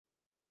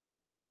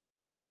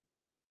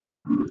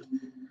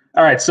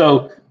All right,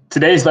 so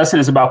today's lesson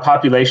is about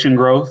population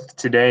growth.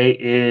 Today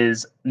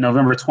is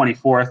November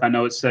 24th. I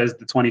know it says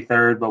the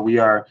 23rd, but we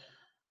are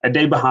a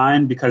day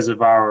behind because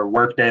of our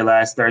work day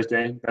last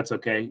Thursday. That's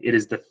okay. It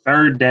is the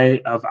third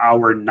day of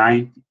our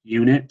ninth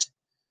unit.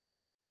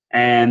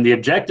 And the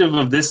objective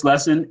of this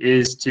lesson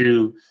is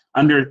to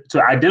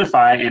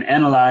identify and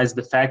analyze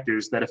the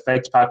factors that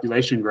affect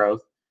population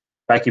growth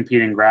by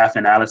computing graph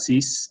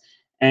analyses.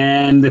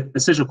 And the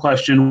essential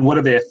question, what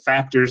are the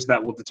factors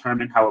that will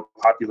determine how a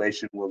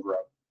population will grow?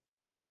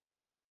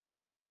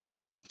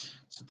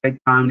 So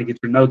take time to get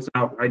your notes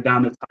out, write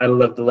down the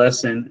title of the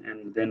lesson,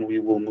 and then we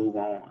will move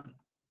on.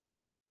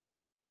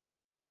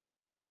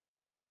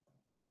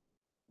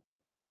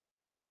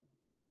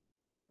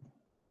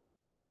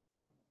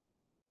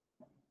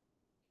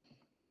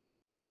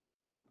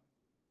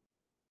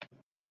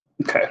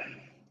 Okay.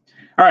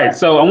 All right,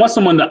 so I want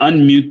someone to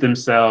unmute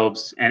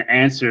themselves and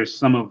answer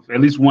at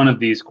least one of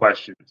these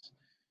questions.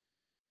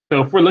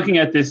 So if we're looking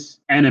at this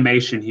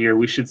animation here,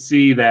 we should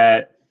see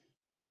that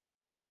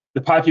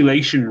the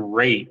population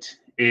rate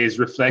is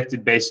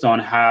reflected based on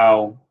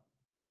how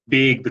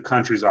big the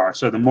countries are.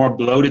 So the more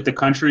bloated the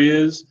country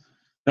is,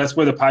 that's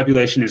where the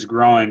population is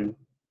growing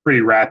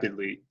pretty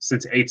rapidly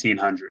since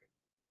 1800.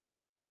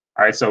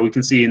 All right, so we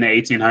can see in the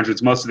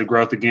 1800s, most of the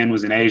growth again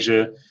was in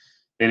Asia.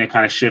 Then it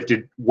kind of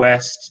shifted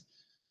west.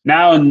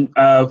 Now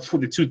for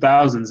the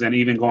 2000s and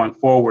even going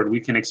forward, we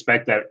can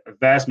expect that a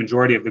vast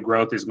majority of the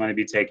growth is going to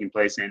be taking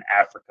place in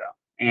Africa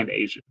and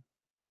Asia.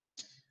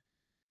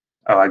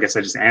 Oh, I guess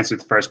I just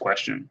answered the first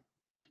question.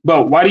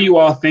 But why do you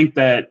all think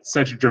that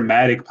such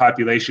dramatic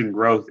population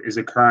growth is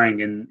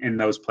occurring in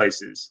those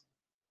places?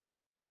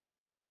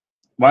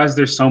 Why is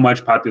there so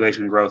much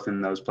population growth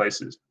in those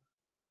places?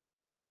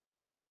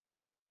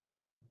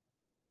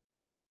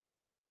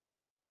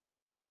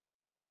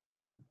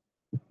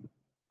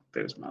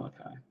 There's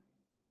Malachi.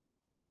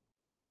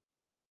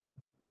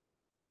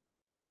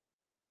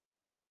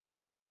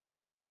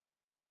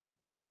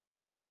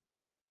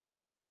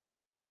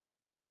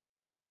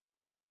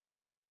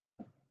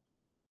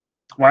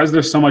 Why is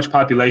there so much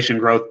population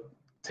growth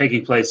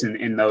taking place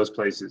in those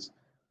places?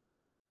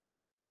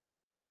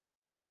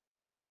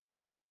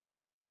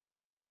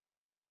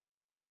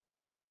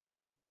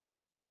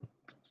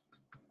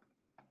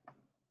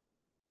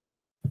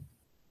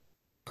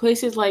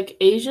 Places like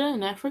Asia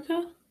and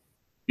Africa?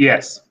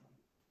 Yes.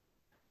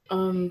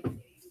 I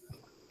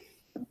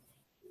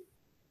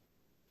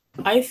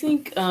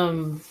think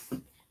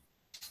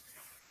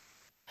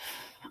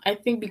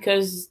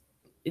because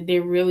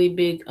they're really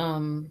big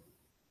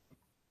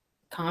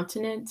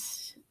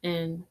continents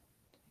and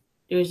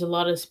there's a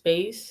lot of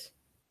space.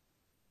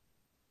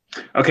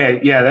 Okay,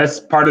 yeah, that's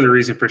part of the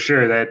reason for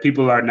sure that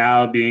people are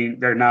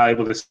they're now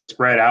able to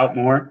spread out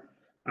more.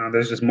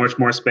 There's just much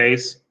more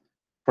space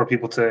for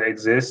people to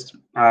exist.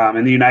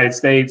 In the United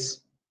States,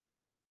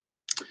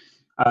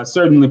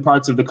 certainly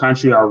parts of the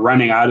country are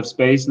running out of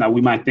space. Now,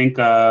 we might think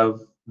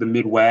of the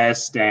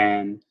Midwest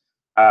and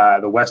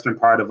the western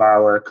part of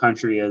our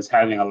country as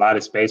having a lot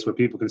of space where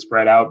people can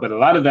spread out, but a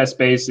lot of that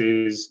space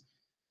is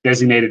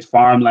designated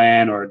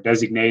farmland or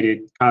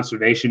designated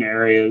conservation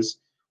areas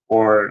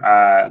or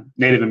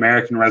Native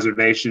American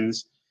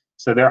reservations.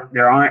 So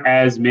there aren't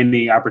as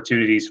many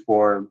opportunities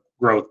for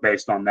growth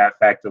based on that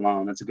fact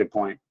alone. That's a good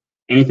point.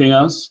 Anything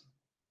else?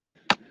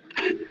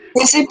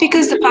 Is it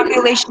because the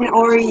population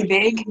already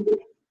big?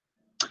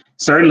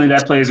 Certainly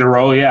that plays a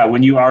role, yeah.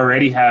 When you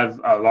already have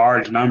a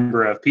large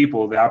number of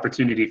people, the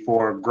opportunity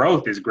for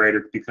growth is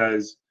greater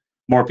because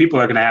more people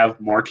are going to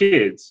have more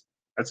kids.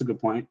 That's a good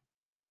point.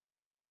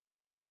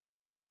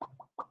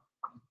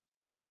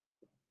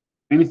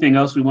 Anything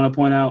else we want to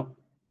point out?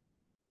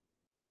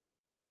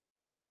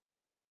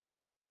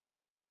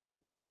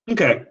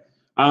 Okay,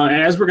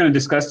 and as we're going to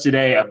discuss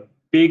today, a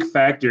big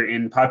factor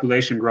in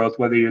population growth,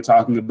 whether you're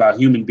talking about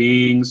human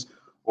beings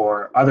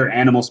or other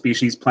animal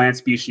species, plant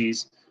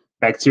species,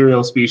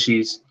 bacterial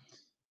species,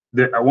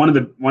 one of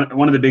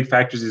the big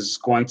factors is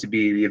going to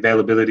be the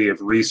availability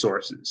of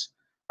resources.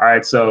 All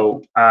right,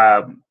 so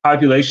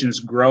populations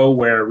grow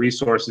where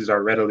resources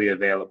are readily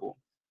available.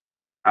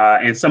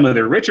 In some of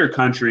the richer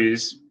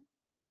countries,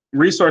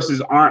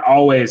 resources aren't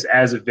always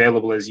as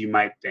available as you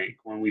might think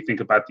when we think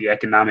about the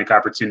economic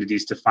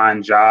opportunities to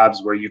find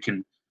jobs where you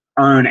can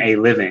earn a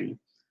living.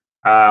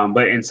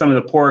 But in some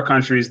of the poorer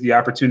countries, the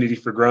opportunity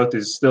for growth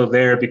is still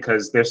there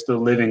because they're still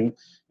living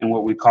in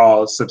what we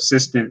call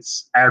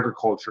subsistence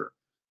agriculture.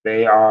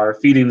 They are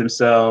feeding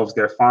themselves,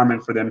 they're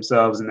farming for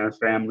themselves and their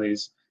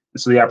families,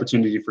 and so the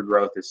opportunity for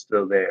growth is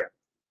still there.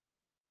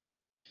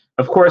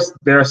 Of course,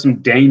 there are some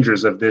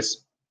dangers of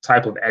this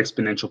type of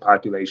exponential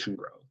population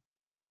growth.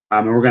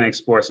 And we're going to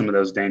explore some of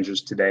those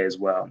dangers today as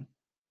well.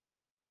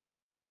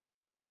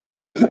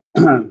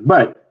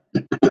 But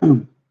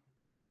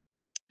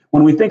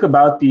when we think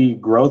about the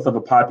growth of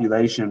a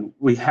population,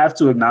 we have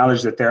to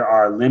acknowledge that there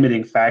are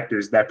limiting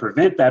factors that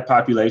prevent that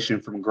population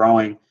from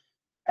growing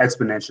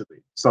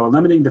exponentially. So a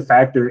limiting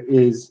factor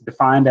is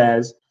defined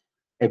as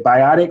a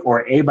biotic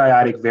or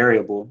abiotic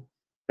variable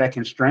that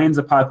constrains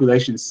a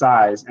population's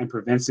size and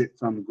prevents it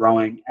from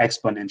growing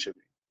exponentially.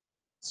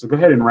 So go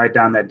ahead and write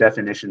down that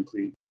definition,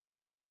 please.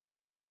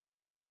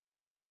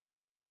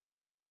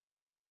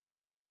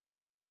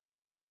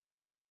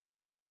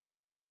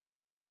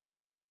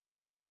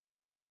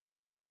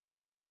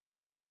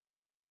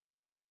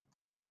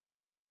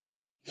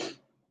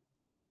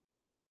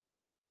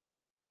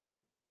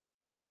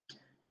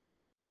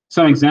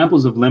 Some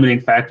examples of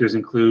limiting factors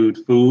include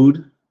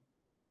food,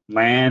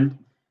 land,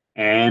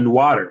 and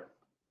water.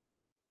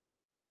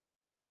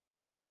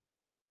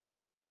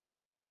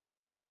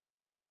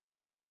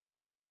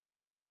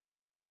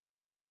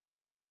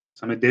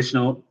 Some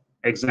additional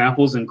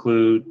examples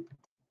include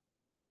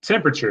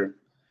temperature,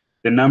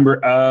 the number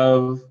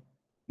of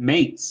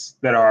mates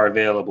that are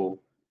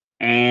available,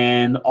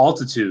 and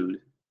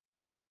altitude.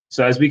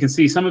 So as we can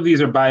see, some of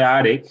these are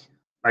biotic,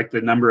 like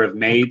the number of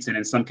mates, and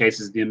in some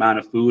cases, the amount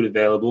of food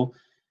available.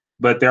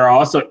 But there are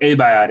also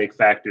abiotic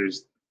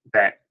factors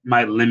that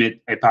might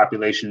limit a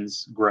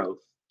population's growth.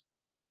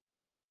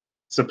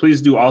 So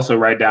please do also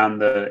write down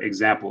the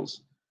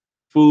examples.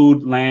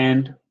 Food,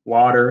 land,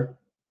 water.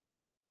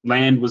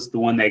 Land was the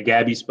one that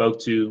Gabby spoke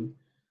to.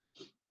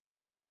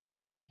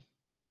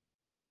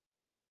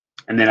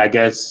 And then I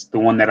guess the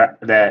one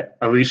that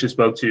Alicia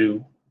spoke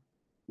to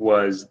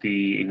was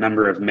the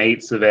number of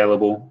mates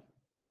available.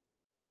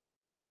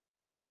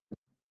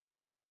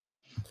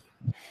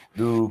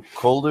 Do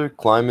colder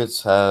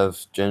climates have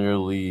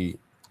generally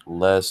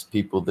less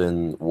people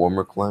than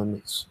warmer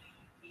climates?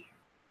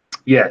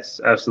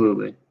 Yes,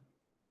 absolutely.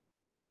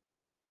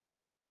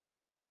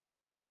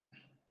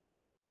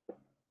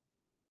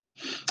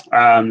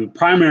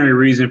 Primary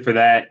reason for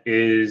that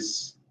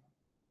is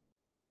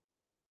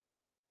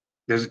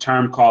there's a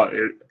term called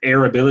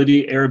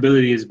arability.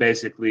 Arability is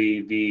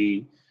basically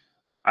the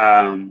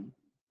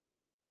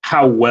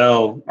how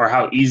well or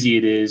how easy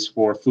it is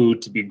for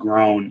food to be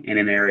grown in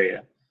an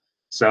area.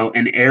 So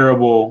an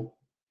arable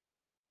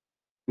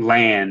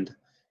land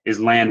is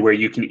land where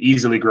you can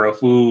easily grow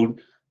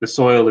food. The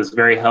soil is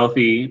very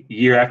healthy.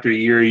 Year after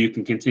year, you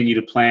can continue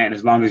to plant.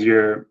 As long as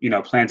you're,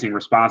 planting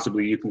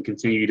responsibly, you can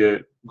continue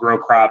to grow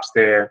crops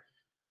there.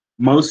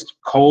 Most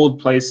cold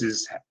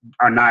places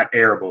are not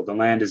arable. The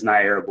land is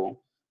not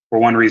arable for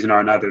one reason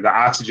or another. The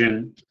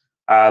oxygen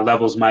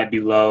levels might be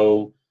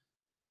low.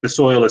 The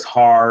soil is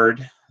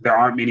hard. There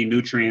aren't many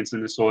nutrients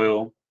in the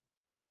soil,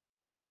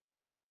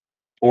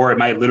 or it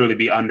might literally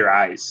be under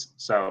ice.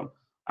 So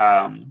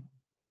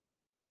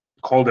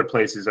colder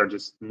places are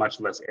just much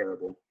less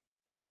arable.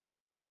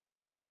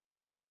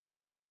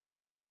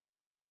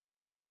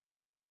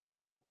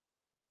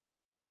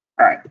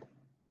 All right.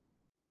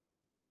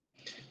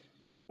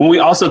 When we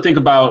also think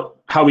about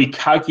how we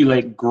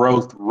calculate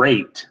growth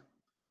rate,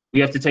 we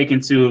have to take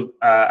into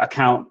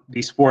account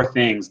these four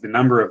things: the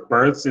number of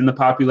births in the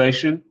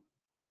population,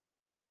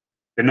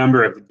 the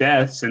number of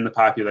deaths in the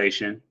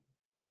population,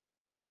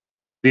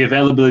 the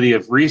availability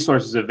of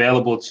resources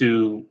available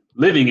to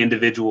living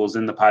individuals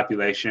in the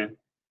population,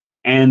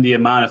 and the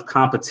amount of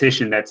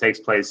competition that takes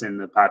place in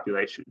the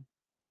population.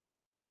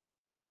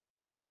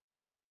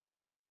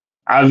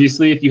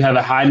 Obviously, if you have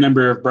a high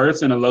number of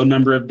births and a low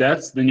number of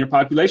deaths, then your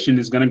population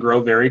is going to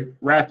grow very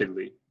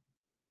rapidly.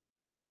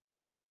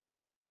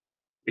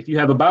 If you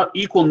have about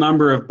equal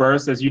number of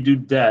births as you do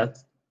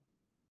deaths,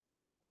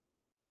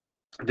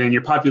 then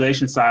your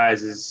population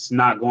size is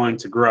not going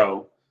to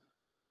grow.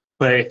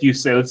 But if you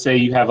say, let's say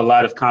you have a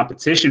lot of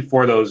competition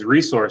for those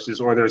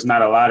resources, or there's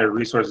not a lot of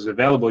resources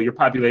available, your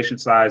population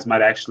size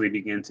might actually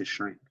begin to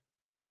shrink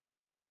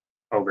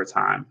over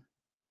time.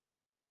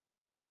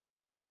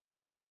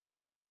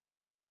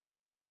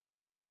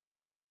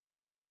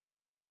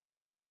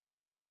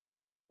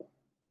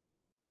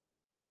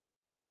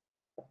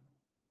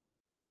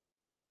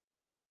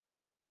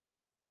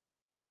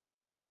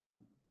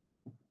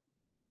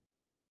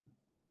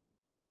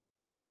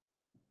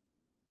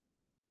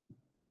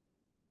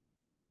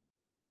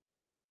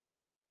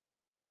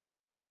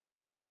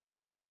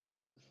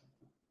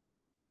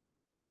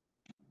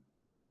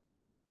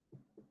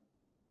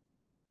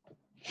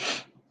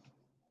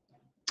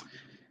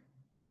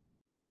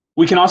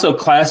 We can also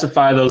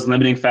classify those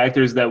limiting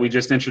factors that we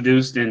just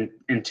introduced in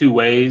two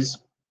ways.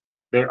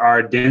 There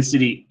are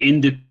density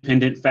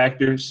independent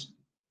factors.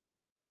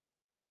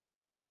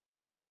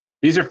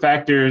 These are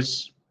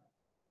factors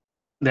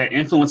that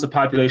influence a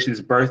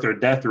population's birth or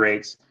death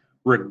rates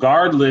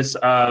regardless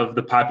of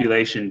the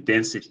population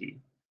density.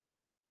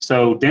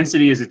 So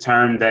density is a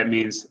term that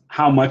means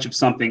how much of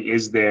something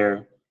is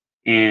there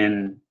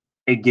in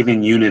a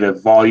given unit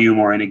of volume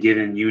or in a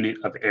given unit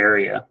of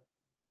area.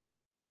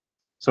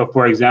 So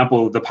for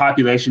example, the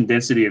population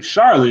density of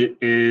Charlotte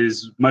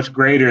is much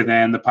greater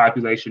than the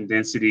population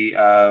density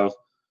of,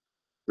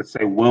 let's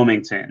say,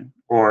 Wilmington,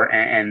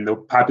 and the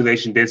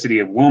population density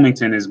of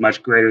Wilmington is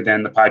much greater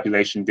than the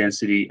population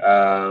density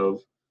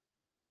of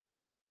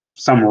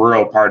some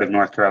rural part of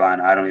North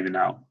Carolina. I don't even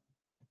know.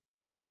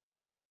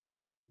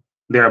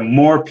 There are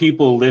more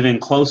people living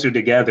closer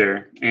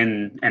together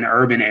in an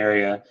urban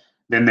area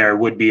than there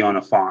would be on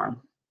a farm.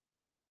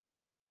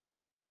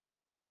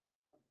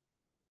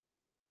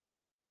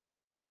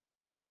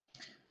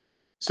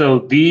 So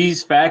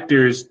these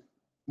factors,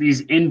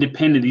 these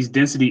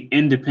density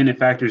independent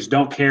factors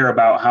don't care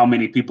about how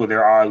many people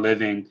there are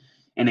living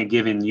in a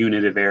given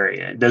unit of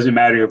area. It doesn't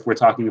matter if we're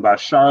talking about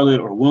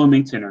Charlotte or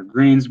Wilmington or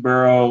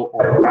Greensboro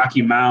or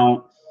Rocky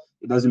Mount.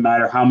 It doesn't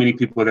matter how many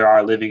people there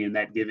are living in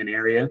that given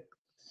area.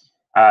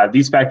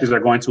 These factors are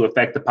going to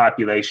affect the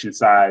population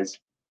size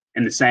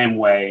in the same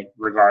way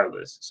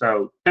regardless.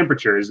 So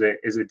temperature is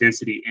a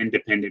density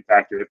independent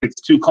factor. If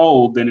it's too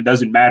cold, then it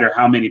doesn't matter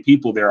how many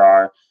people there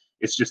are.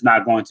 It's just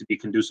not going to be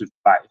conducive to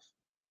life.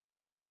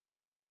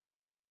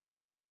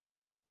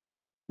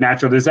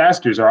 Natural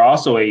disasters are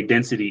also a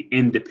density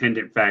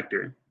independent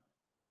factor.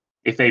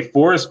 If a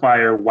forest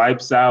fire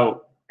wipes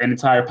out an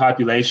entire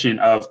population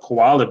of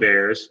koala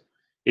bears,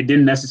 it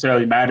didn't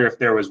necessarily matter if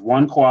there was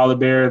one koala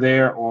bear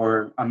there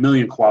or a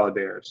million koala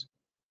bears.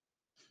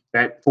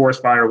 That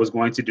forest fire was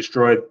going to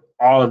destroy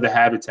all of the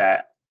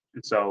habitat.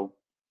 And so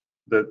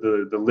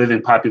the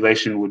living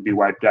population would be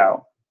wiped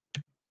out.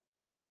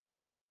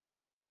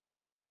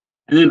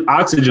 And then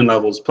oxygen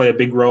levels play a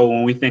big role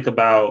when we think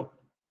about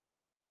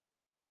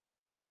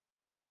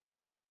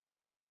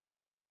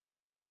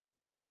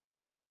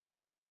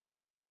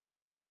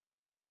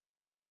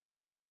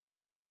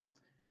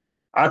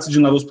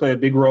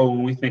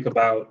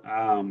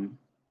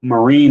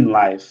marine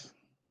life.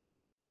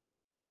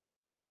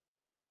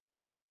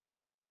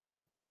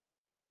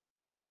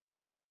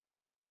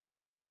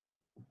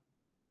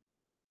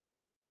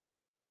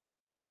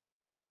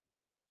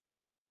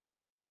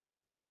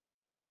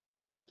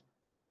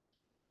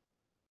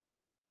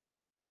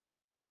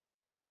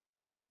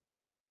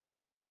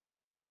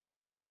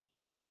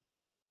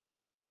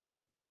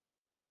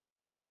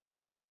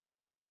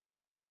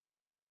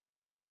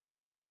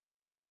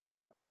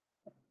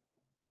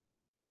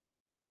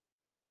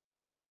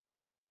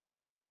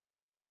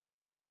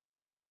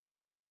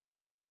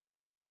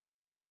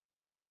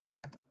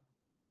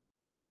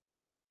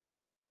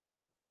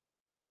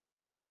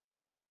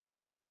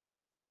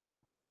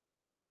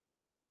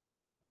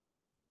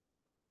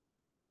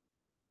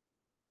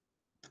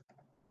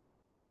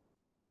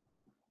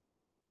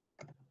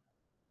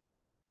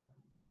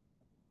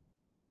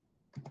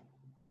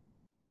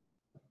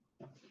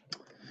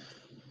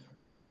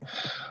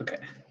 Okay.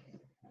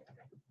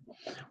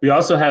 We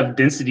also have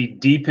density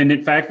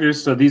dependent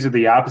factors. So these are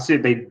the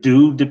opposite. They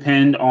do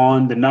depend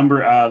on the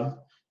number of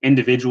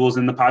individuals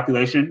in the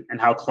population and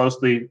how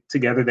closely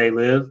together they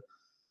live.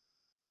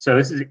 So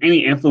this is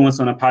any influence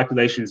on a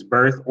population's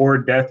birth or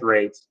death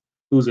rates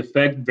whose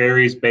effect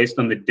varies based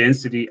on the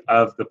density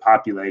of the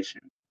population.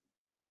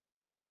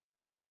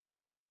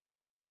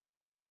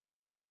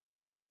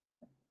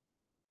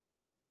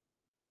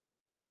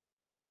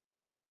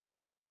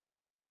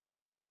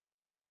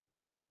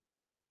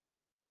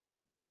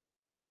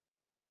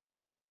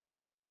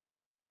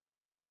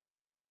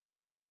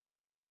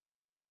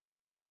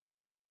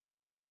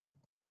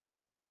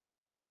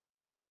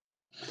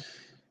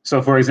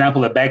 So for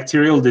example, a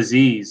bacterial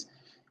disease,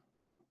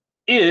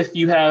 if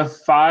you have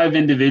 5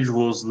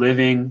 individuals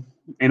living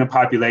in a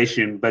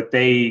population, but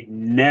they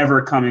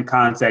never come in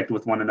contact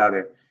with one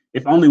another,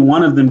 if only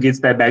one of them gets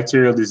that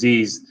bacterial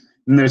disease,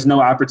 then there's no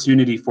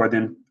opportunity for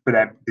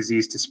that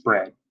disease to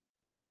spread.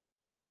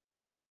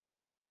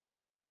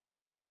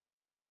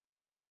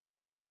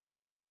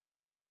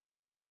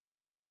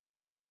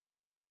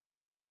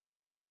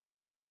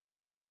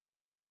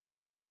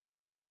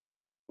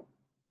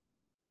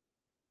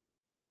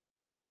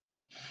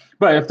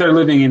 But if they're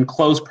living in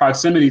close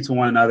proximity to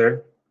one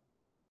another,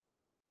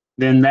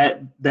 then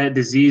that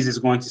disease is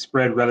going to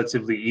spread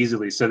relatively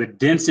easily. So the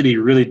density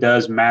really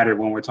does matter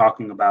when we're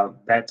talking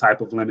about that type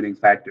of limiting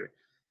factor.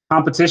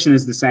 Competition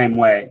is the same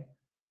way.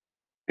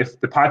 If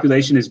the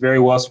population is very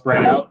well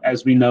spread out,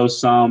 as we know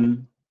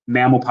some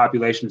mammal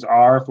populations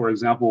are, for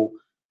example,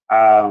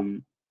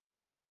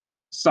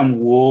 some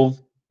wolf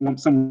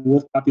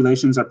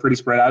populations are pretty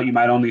spread out. You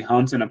might only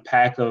hunt in a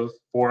pack of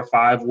 4 or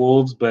 5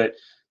 wolves, but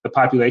the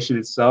population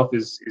itself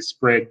is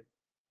spread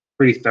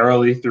pretty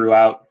thoroughly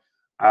throughout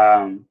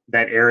that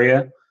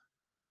area.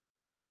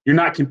 You're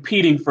not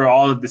competing for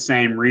all of the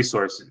same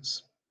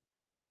resources.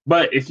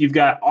 But if you've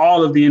got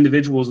all of the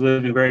individuals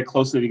living very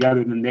closely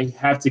together, then they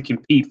have to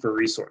compete for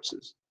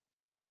resources.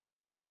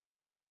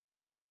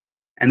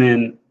 And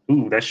then,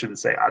 that shouldn't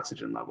say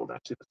oxygen level.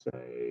 That should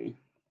say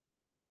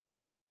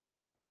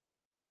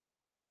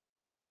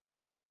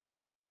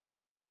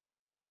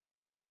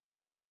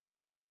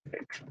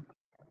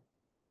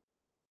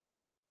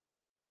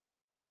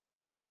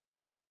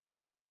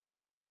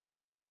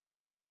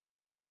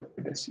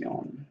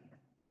presión.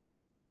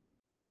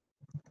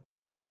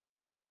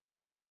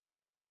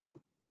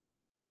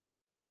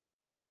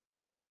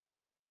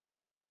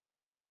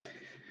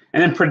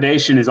 And then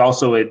predation is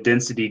also a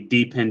density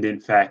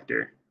dependent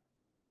factor.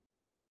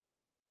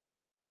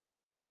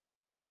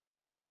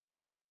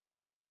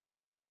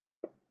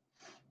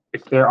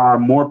 If there are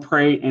more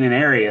prey in an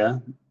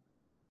area,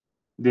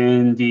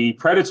 then the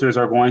predators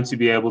are going to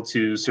be able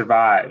to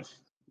survive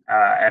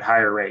at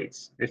higher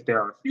rates. If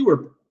there are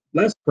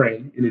less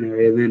prey in an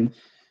area, then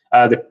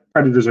the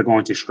predators are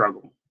going to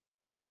struggle.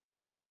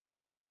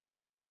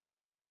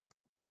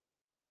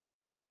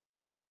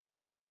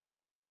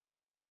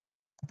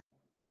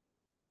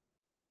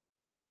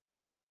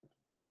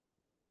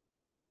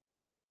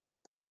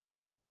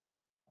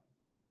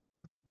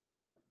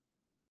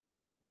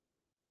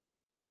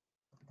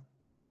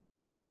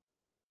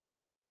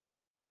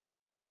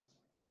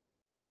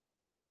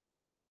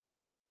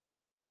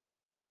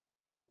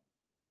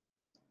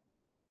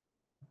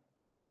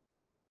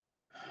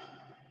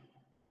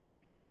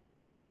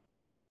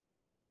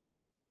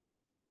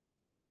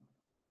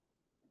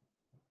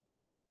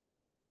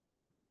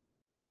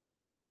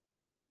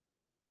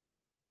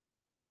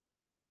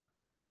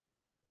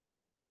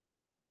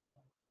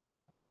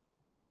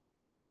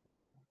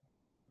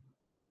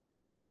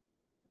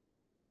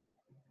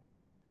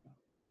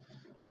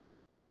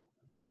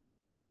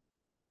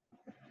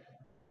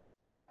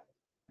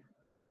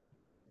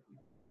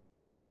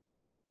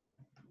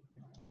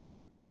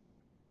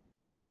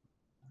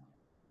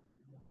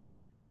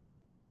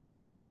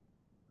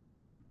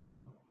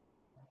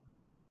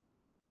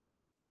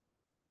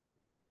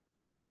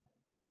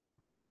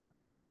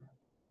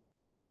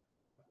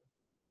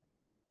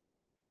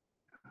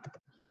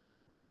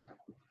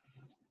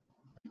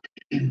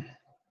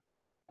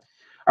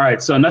 All right,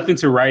 so nothing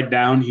to write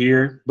down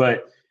here,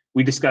 but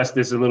we discussed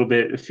this a little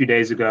bit a few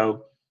days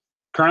ago.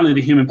 Currently,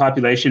 the human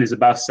population is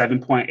about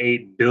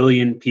 7.8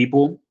 billion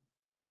people.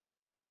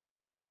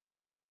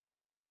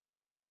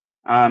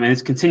 And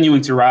it's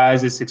continuing to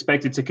rise. It's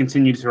expected to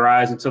continue to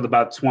rise until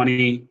about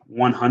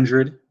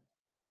 2100.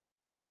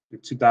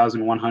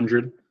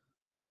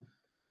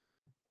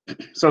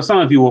 So some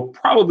of you will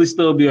probably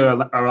still be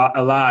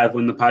alive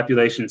when the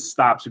population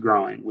stops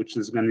growing, which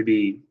is going to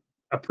be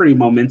a pretty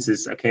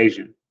momentous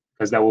occasion,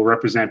 because that will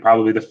represent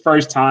probably the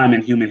first time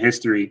in human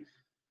history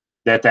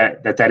that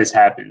has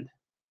happened.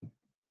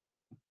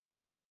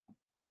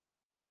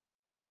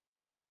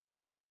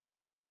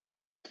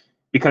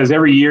 Because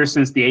every year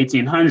since the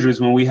 1800s,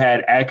 when we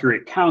had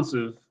accurate counts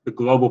of the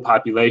global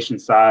population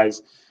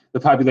size, the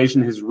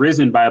population has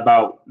risen by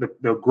about,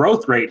 the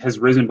growth rate has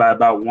risen by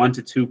about 1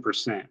 to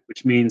 2%,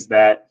 which means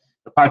that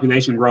the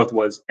population growth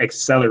was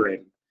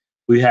accelerating.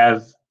 We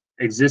have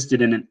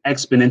existed in an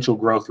exponential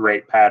growth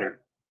rate pattern.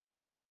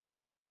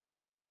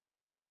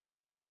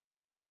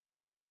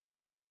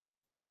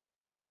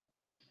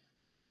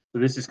 So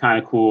this is kind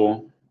of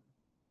cool.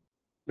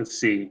 Let's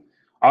see.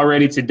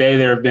 Already today,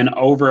 there have been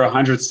over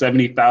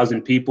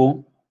 170,000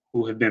 people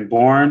who have been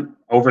born.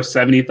 Over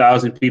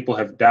 70,000 people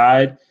have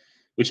died,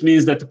 which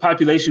means that the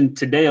population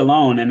today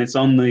alone, and it's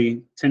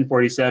only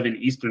 10:47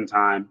 Eastern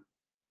time,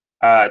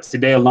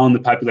 today alone, the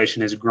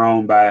population has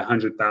grown by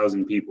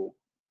 100,000 people.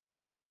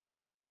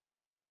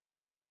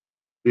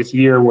 This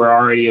year, we're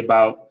already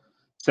about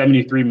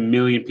 73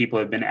 million people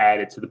have been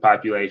added to the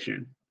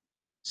population.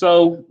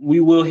 So we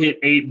will hit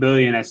 8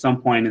 billion at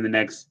some point in the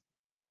next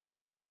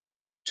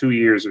 2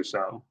 years or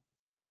so.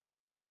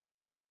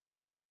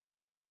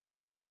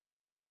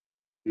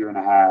 Year and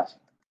a half.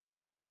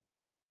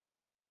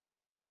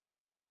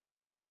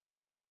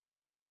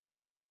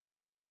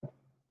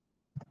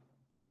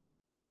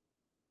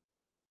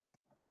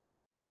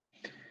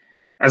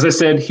 As I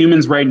said,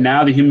 humans right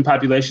now, the human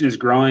population is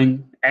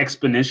growing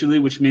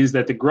exponentially, which means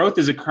that the growth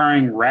is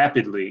occurring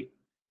rapidly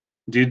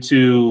due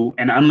to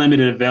an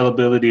unlimited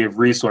availability of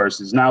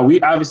resources. Now,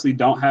 we obviously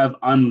don't have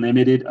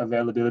unlimited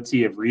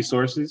availability of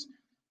resources,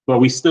 but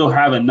we still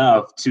have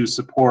enough to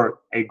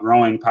support a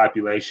growing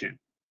population.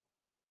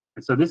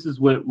 And so this is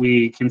what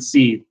we can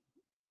see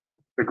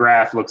the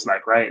graph looks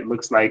like, right? It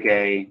looks like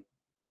a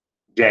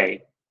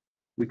J.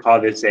 We call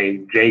this a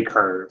J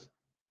curve.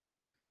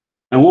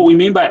 And what we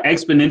mean by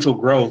exponential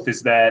growth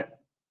is that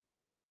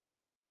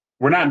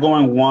we're not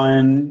going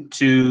 1,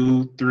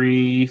 2,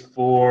 3,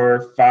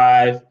 4,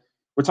 5.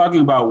 We're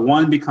talking about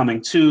 1 becoming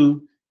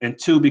 2, then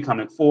 2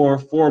 becoming 4,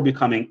 4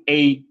 becoming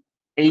 8,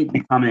 8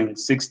 becoming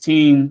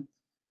 16,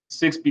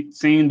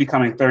 16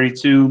 becoming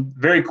 32,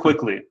 very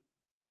quickly.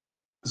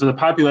 So the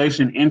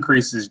population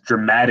increases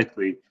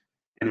dramatically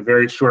in a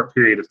very short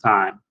period of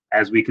time.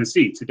 As we can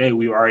see, today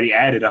we already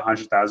added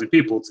 100,000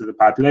 people to the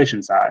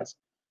population size.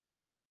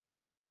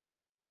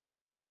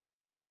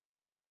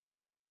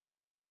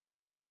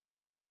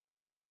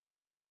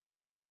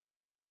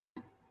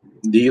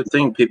 Do you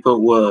think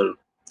people will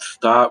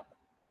stop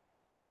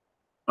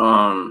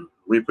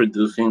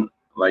reproducing,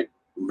 like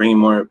bring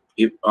more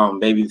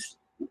babies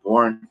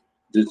born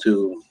due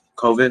to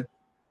COVID?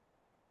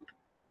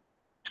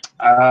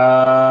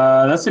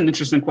 That's an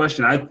interesting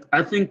question.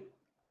 I think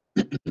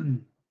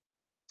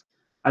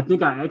I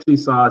think I actually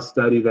saw a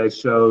study that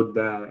showed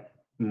that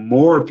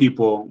more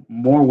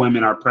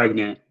women are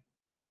pregnant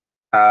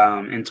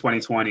in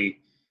 2020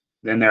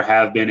 than there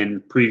have been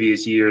in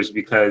previous years,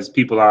 because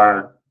people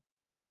are,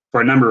 for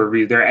a number of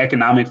reasons, there are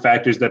economic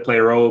factors that play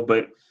a role,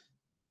 but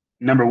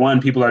number one,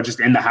 people are just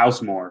in the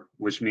house more,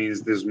 which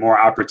means there's more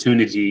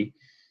opportunity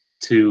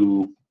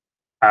to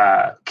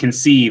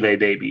conceive a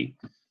baby.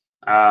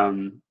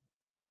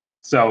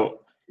 So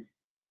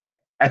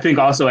I think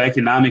also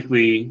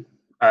economically,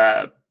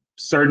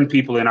 certain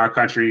people in our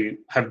country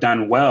have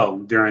done well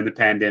during the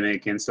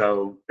pandemic, and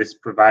so this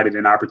provided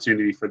an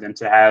opportunity for them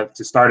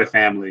to start a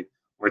family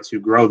or to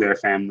grow their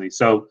family.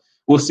 So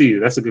we'll see.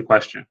 That's a good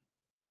question.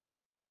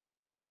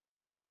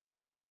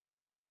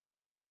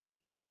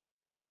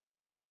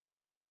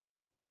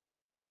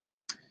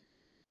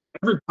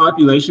 Every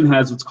population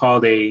has what's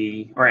called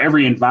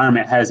every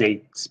environment has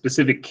a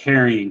specific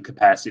carrying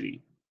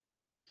capacity.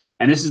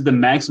 And this is the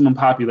maximum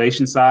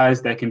population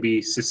size that can be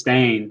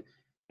sustained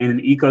in an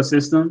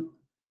ecosystem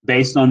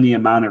based on the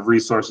amount of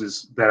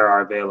resources that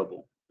are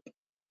available.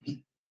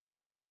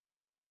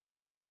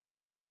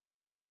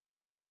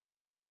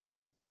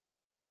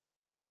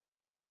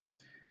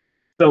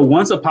 So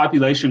once a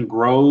population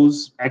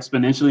grows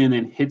exponentially and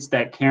then hits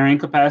that carrying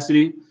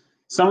capacity,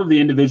 some of the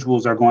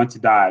individuals are going to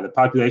die. The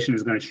population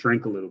is going to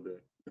shrink a little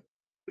bit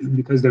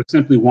because there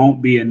simply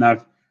won't be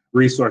enough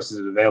resources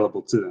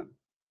available to them.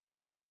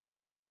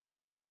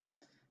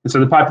 And so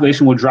the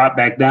population will drop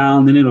back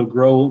down, then it'll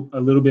grow a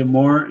little bit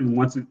more. And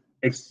once it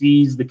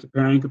exceeds the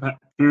carrying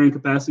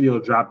capacity, it'll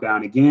drop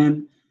down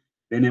again.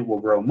 Then it will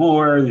grow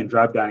more, then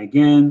drop down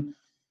again.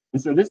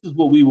 And so this is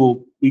what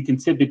we can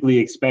typically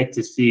expect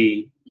to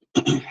see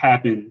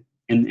happen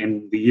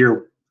in the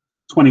year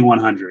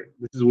 2100.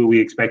 This is what we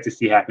expect to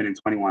see happen in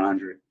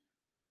 2100.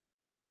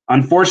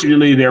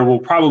 Unfortunately, there will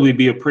probably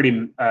be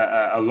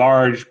a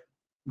large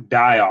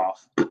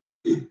die-off.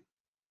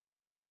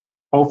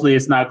 Hopefully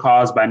it's not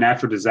caused by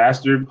natural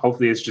disaster.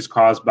 Hopefully it's just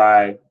caused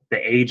by the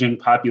aging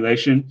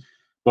population.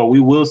 But we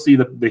will see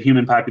the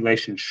human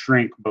population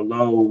shrink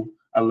below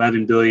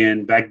 11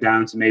 billion, back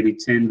down to maybe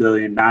 10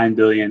 billion, 9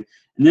 billion,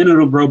 and then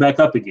it'll grow back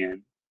up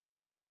again.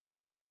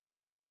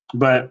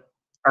 But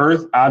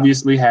Earth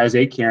obviously has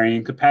a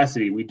carrying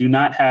capacity. We do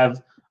not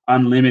have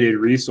unlimited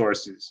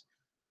resources.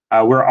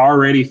 We're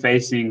already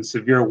facing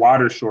severe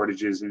water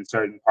shortages in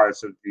certain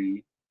parts of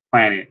the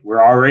planet.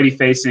 We're already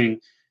facing,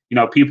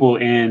 people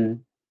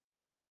in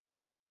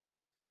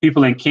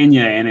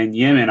Kenya and in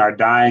Yemen are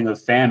dying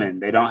of famine.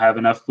 They don't have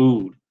enough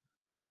food.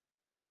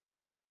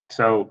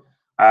 So,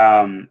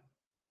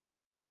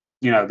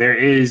 there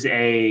is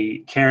a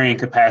carrying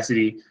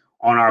capacity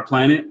on our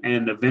planet,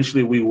 and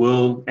eventually we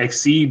will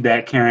exceed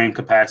that carrying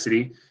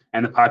capacity,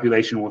 and the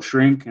population will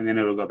shrink, and then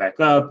it'll go back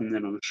up, and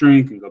then it'll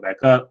shrink and go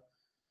back up.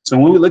 So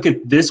when we look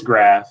at this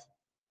graph,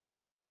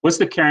 what's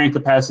the carrying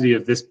capacity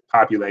of this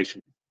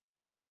population?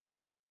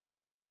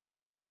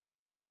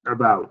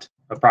 About,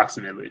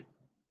 approximately.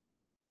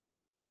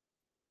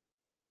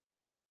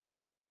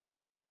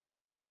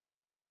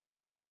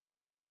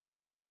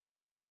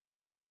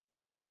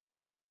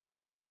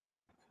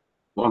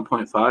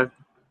 $1.5.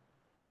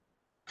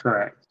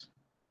 Correct.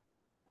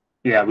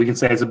 Yeah, we can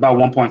say it's about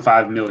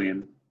 1.5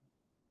 million.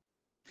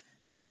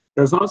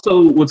 There's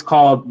also what's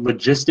called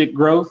logistic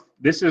growth.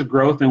 This is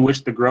growth in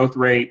which the growth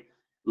rate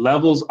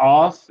levels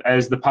off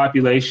as the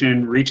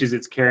population reaches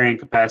its carrying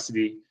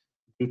capacity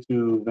due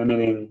to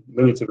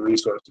limited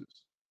resources.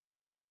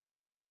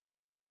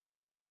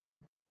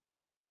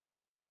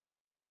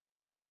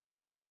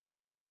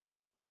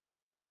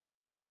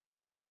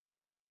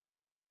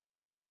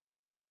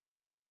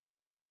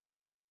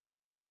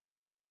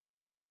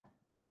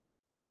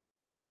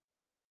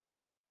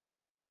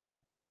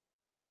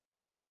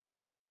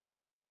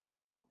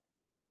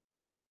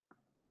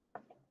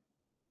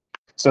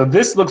 So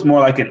this looks more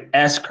like an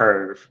S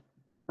curve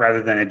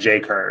rather than a J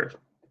curve.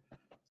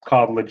 It's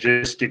called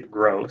logistic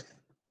growth.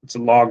 It's a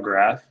log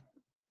graph.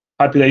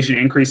 Population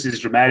increases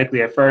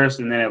dramatically at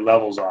first, and then it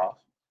levels off.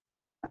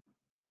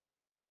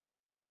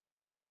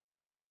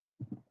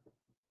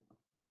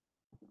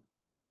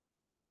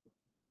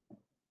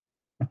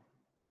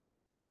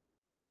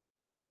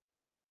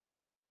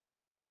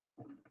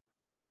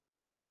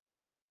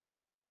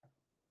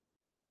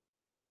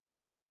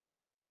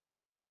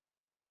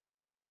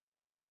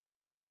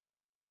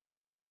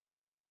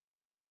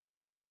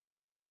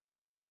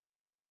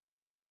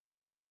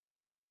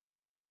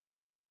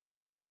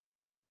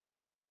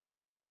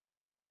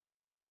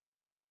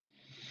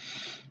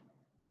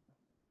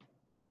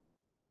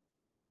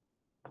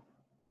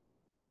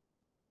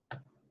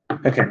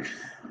 Okay.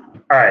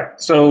 All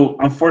right. So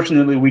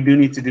unfortunately, we do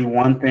need to do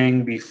one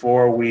thing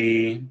before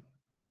we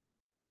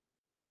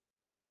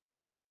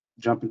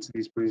jump into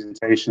these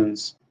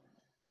presentations.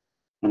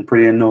 I'm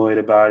pretty annoyed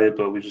about it,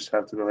 but we just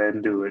have to go ahead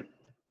and do it.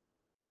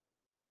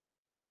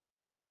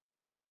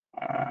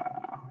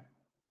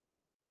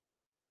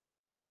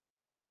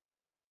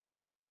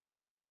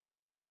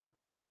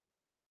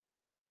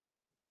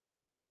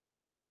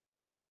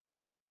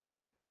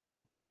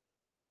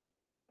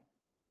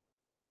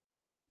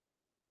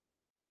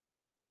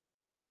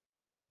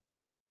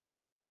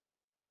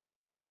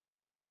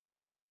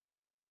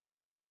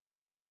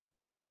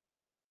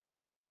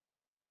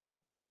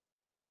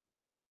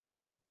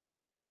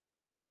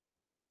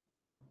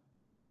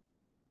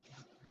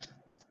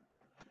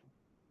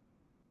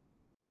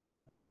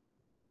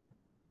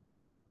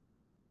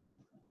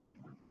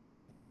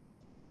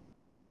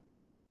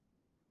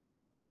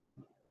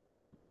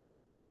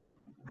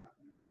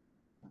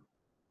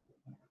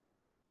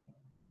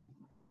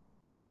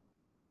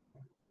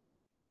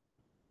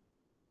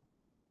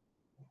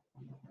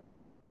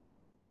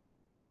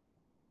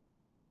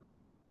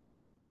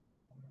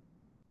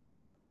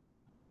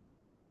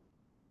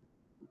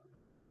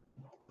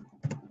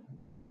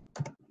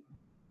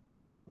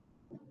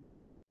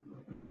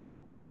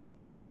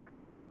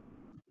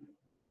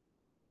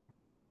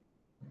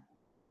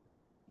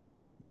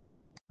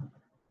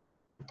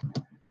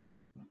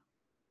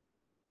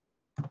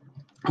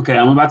 Okay,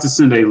 I'm about to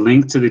send a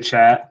link to the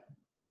chat.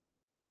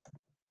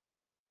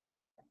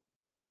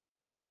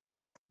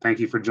 Thank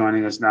you for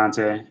joining us,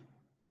 Dante.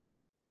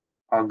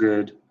 All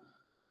good.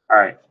 All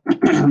right,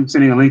 I'm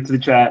sending a link to the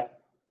chat.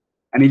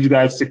 I need you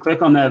guys to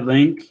click on that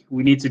link.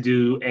 We need to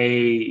do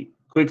a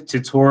quick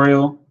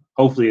tutorial.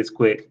 Hopefully it's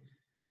quick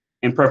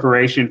in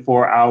preparation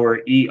for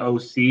our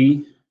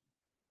EOC.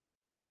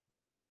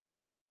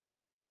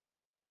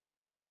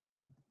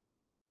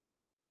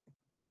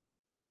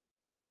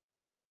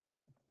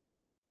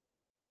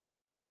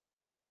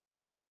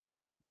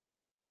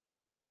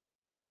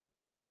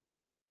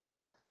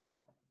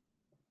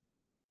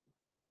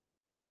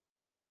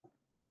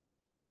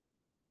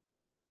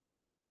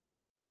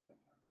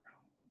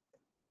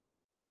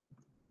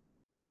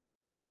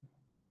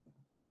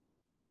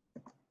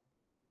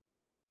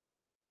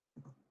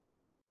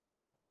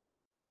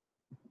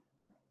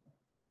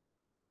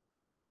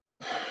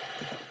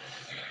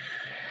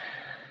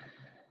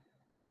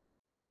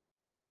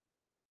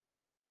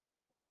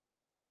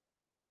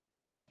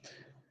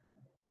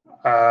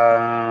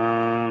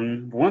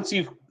 Once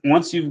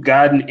you've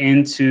gotten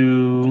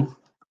into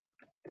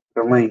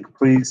the link,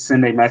 please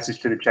send a message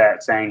to the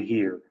chat saying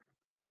here.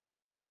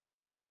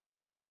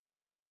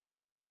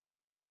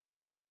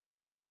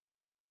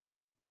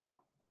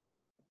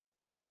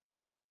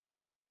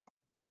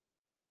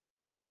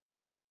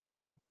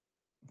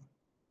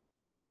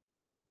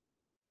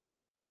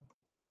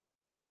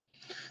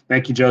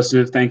 Thank you,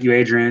 Joseph. Thank you,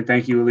 Adrian.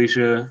 Thank you,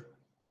 Alicia.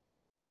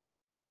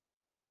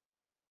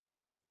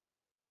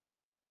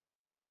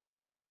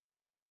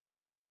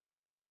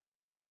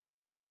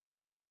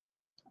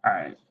 All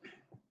right.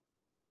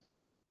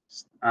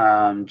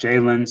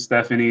 Jalen,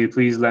 Stephanie,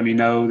 please let me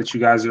know that you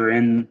guys are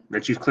in,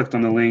 that you've clicked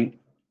on the link.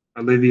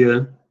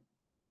 Olivia,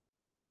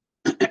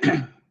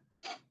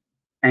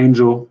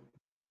 Angel.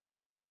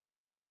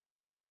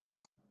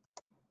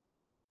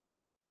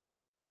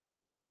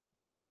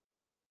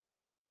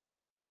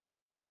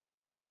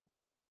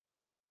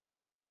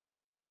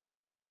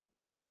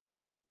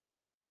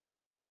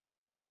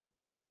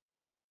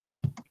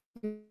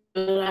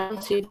 But I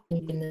don't see the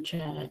link in the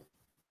chat.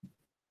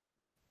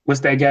 What's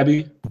that,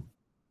 Gabby?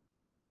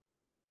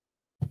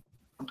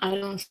 I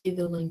don't see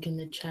the link in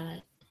the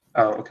chat.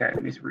 Oh, okay.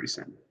 Let me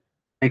resend.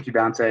 Thank you,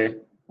 Dante.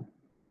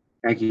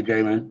 Thank you,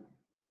 Jalen.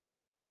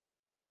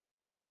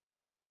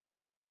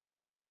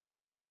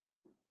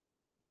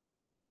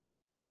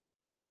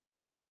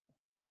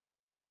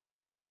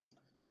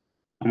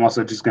 I'm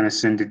also just going to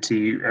send it to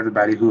you,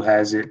 everybody who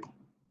has it.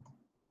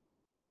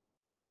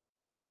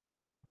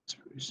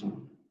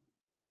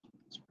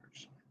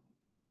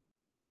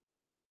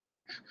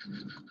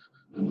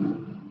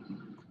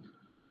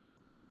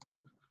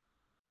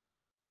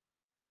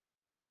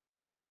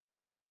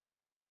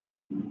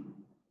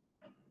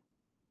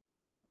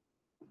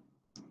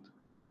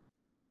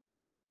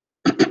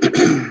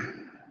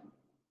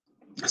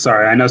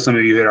 Sorry, I know some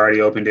of you had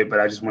already opened it, but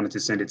I just wanted to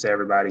send it to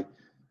everybody.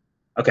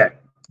 Okay.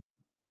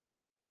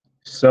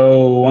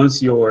 So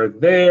once you're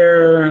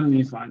there, let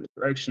me find the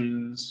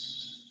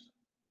directions.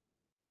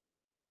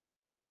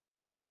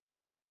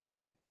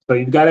 So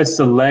you've got to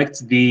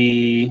select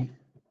the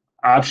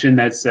option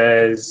that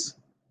says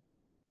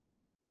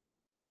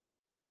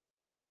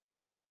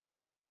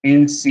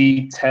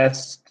NC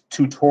test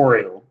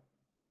tutorial.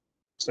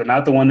 So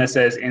not the one that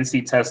says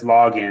NC test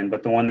login,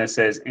 but the one that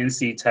says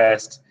NC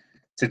test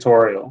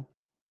tutorial.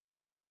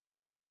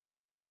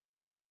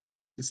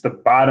 It's the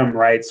bottom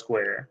right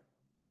square.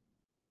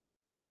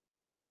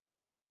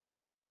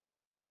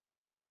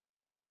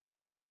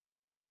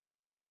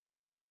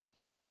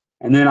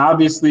 And then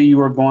obviously you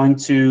are going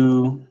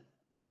to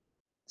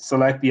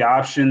select the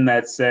option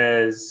that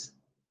says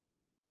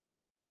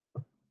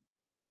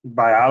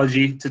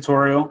biology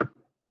tutorial.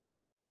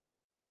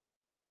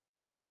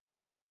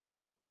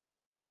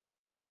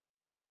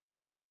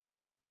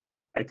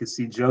 I could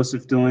see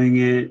Joseph doing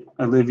it,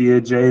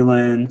 Olivia,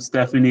 Jalen,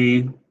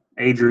 Stephanie,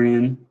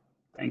 Adrian.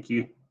 Thank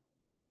you.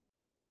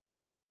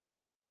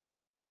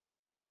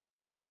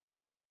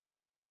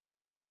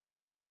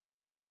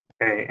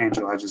 Hey,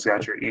 Angel, I just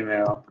got your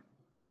email.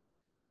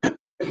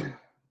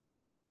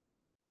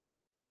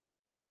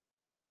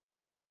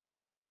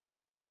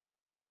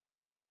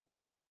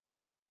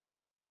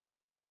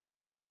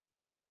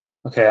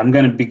 Okay, I'm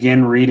going to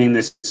begin reading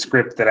this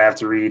script that I have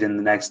to read in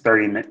the next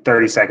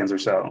 30 seconds or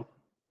so.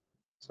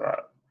 So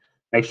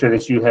make sure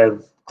that you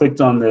have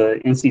clicked on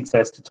the NC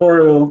test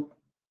tutorial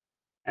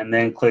and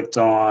then clicked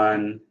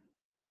on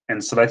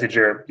and selected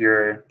your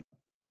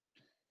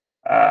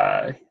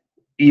EOC,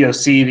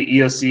 the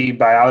EOC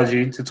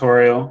biology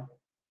tutorial.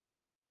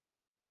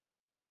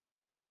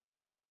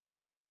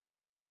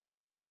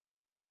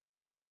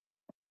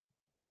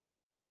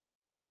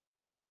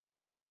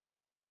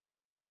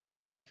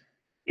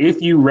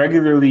 If you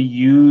regularly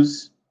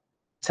use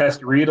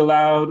test read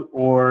aloud,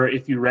 or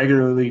if you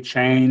regularly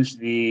change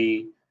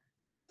the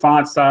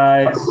font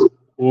size,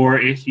 or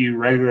if you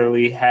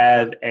regularly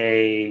have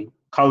a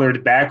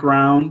colored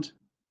background,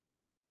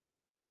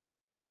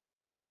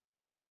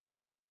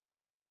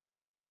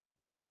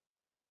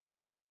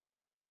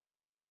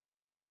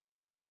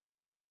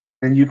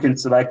 then you can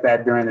select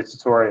that during the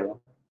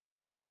tutorial.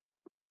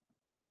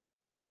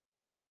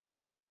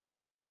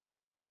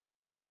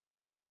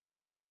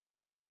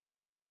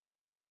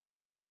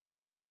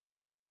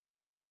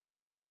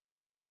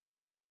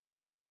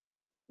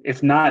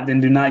 If not,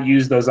 then do not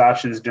use those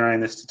options during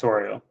this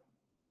tutorial.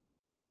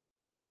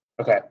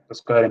 Okay,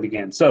 let's go ahead and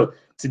begin. So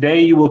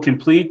today you will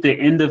complete the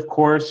end of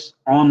course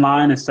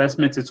online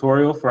assessment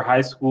tutorial for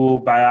high school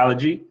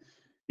biology.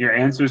 Your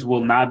answers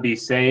will not be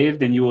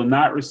saved and you will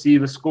not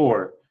receive a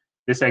score.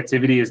 This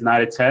activity is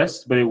not a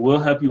test, but it will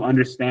help you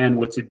understand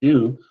what to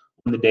do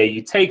on the day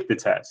you take the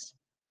test.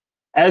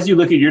 As you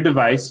look at your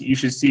device, you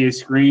should see a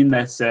screen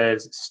that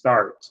says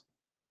start.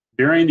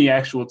 During the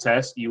actual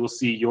test, you will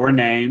see your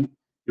name,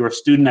 your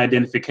student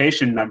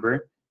identification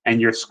number,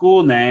 and your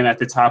school name at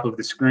the top of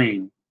the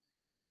screen.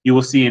 You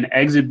will see an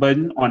exit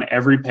button on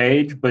every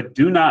page, but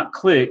do not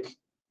click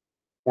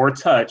or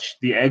touch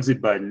the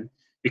exit button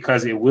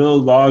because it will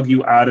log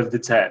you out of the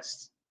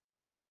test.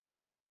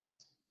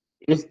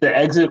 If the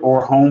exit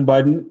or home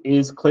button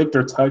is clicked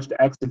or touched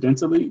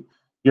accidentally,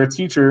 your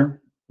teacher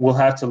will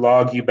have to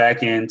log you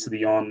back into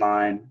the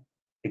online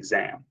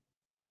exam.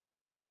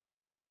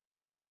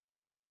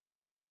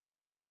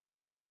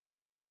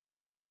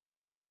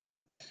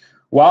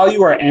 While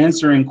you are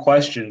answering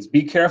questions,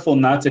 be careful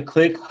not to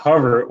click,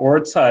 hover, or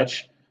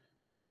touch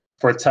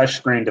for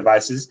touchscreen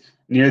devices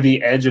near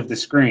the edge of the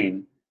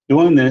screen.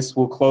 Doing this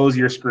will close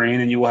your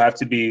screen and you will have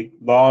to be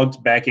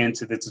logged back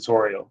into the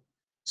tutorial.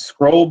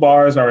 Scroll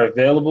bars are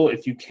available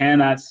if you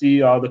cannot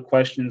see all the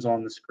questions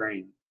on the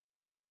screen.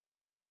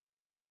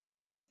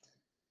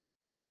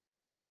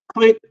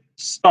 Click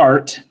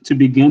Start to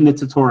begin the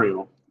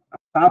tutorial. A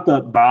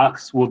pop-up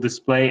box will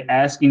display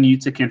asking you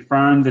to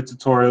confirm the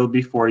tutorial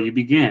before you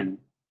begin.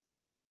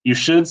 You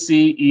should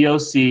see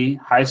EOC,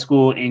 High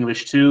School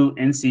English 2,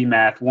 NC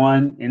Math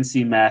 1,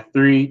 NC Math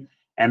 3,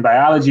 and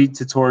Biology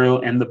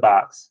tutorial in the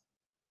box.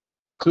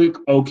 Click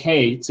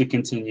OK to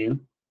continue.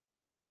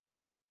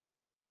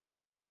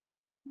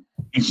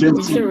 You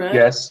should see,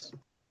 yes.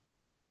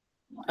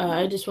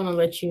 I just want to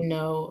let you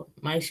know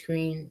my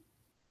screen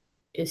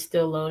is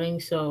still loading,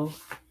 so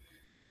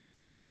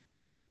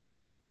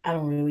I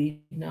don't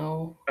really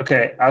know.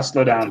 Okay, I'll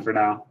slow down for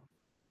now.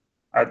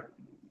 Let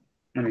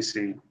me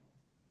see.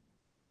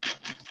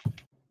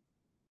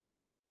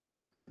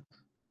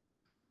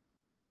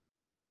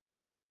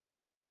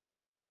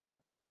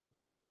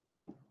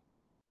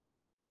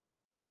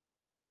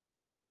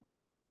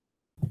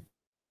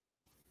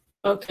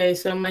 Okay,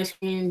 so my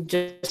screen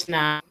just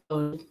now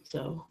loaded,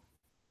 so.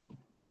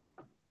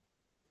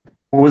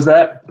 What was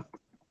that?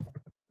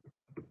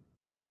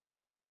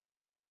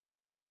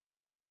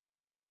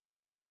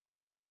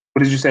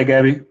 What did you say,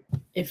 Gabby?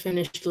 It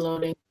finished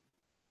loading.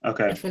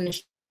 Okay. It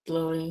finished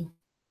loading.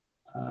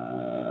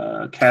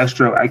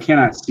 Castro, I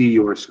cannot see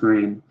your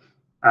screen.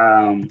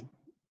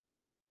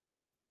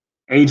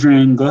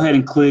 Adrian, go ahead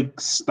and click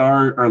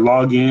start or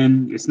log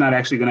in. It's not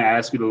actually going to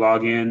ask you to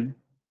log in.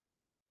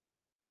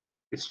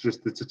 It's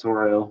just the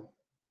tutorial.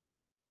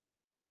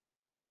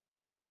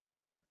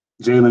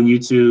 Jalen, you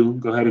too,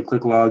 go ahead and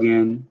click log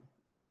in.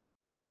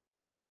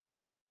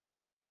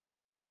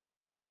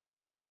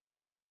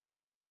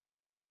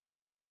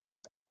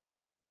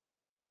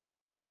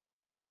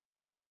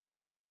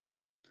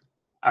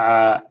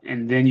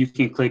 And then you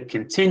can click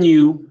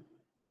continue,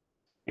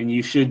 and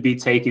you should be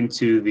taken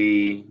to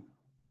the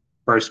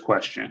first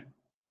question.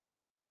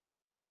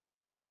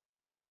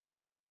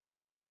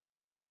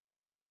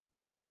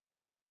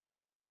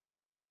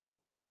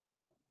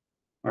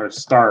 Or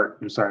start,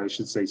 I'm sorry, I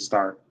should say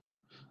start.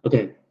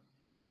 Okay.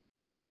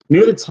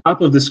 Near the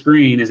top of the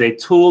screen is a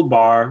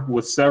toolbar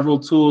with several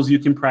tools you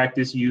can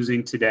practice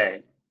using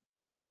today.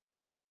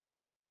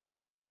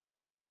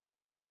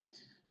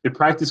 The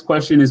practice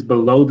question is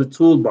below the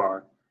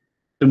toolbar.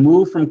 To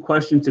move from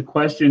question to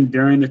question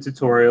during the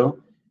tutorial,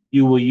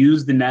 you will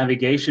use the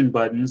navigation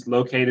buttons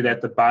located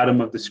at the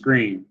bottom of the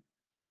screen.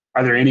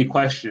 Are there any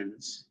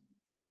questions?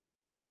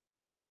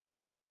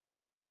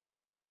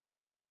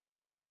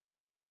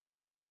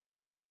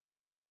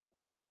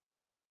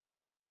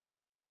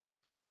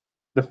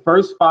 The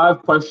first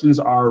 5 questions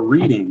are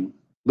reading.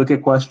 Look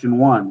at question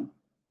 1.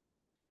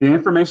 The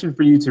information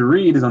for you to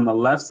read is on the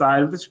left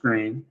side of the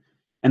screen,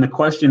 and the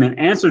question and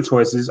answer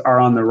choices are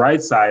on the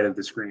right side of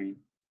the screen.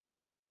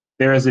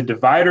 There is a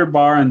divider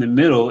bar in the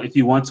middle if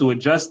you want to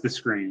adjust the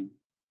screen.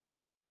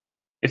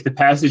 If the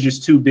passage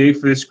is too big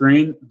for the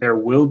screen, there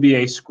will be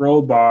a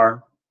scroll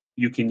bar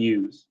you can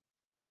use.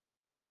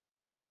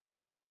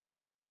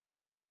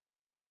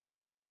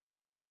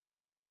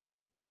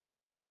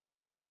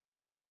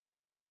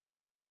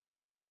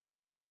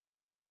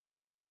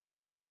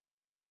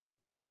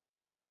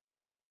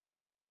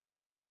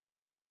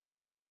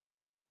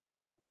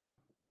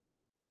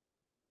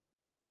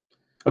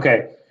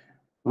 Okay,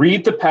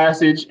 read the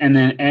passage and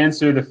then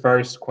answer the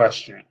first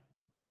question.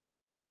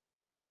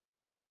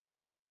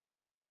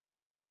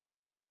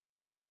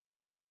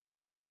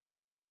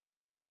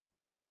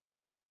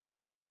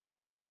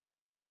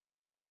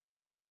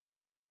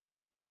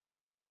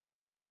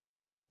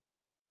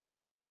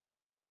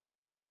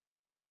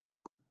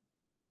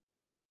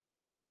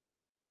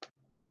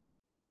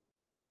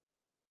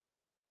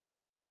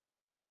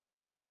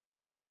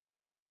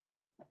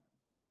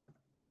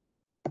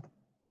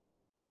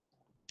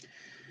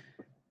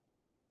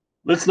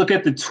 Let's look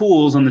at the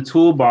tools on the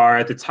toolbar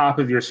at the top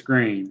of your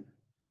screen.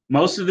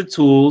 Most of the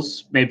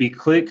tools may be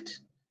clicked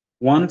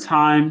one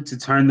time to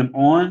turn them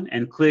on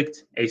and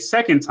clicked a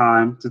second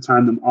time to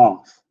turn them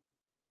off.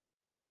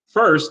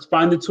 First,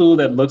 find the tool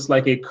that looks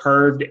like a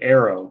curved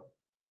arrow.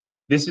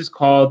 This is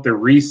called the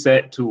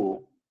reset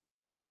tool.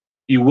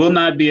 You will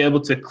not be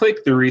able to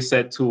click the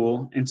reset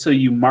tool until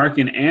you mark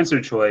an answer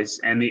choice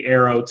and the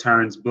arrow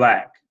turns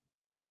black.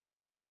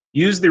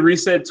 Use the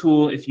reset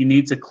tool if you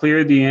need to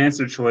clear the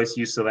answer choice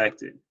you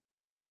selected.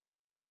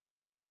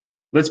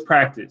 Let's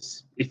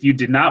practice. If you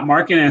did not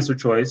mark an answer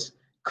choice,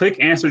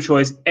 click answer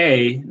choice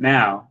A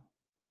now.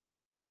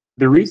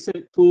 The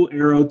reset tool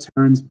arrow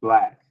turns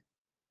black.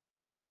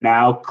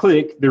 Now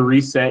click the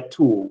reset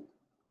tool.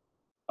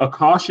 A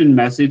caution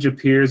message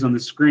appears on the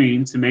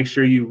screen to make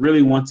sure you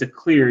really want to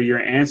clear your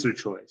answer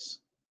choice.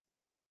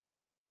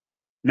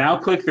 Now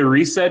click the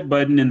reset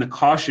button in the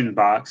caution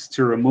box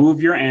to remove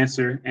your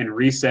answer and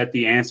reset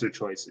the answer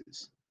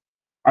choices.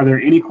 Are there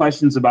any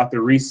questions about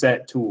the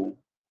reset tool?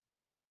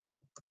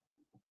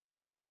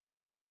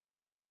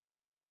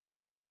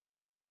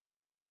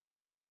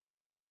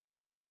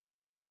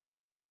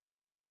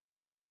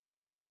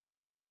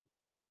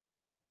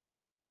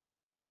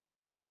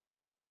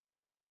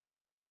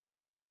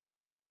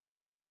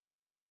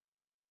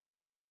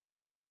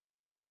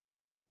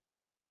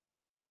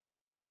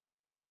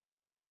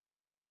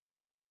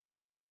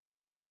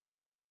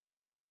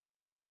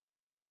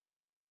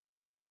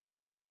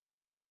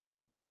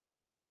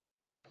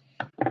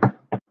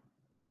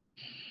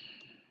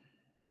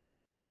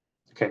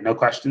 Okay, no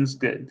questions,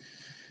 good.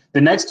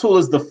 The next tool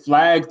is the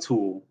flag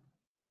tool,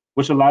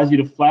 which allows you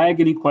to flag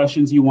any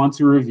questions you want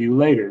to review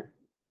later.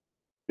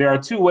 There are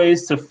two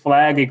ways to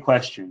flag a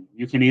question.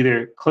 You can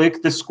either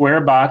click the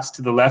square box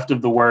to the left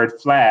of the word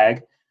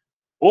flag,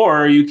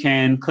 or you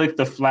can click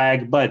the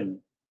flag button.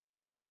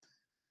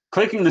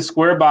 Clicking the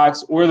square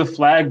box or the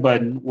flag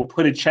button will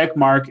put a check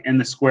mark in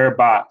the square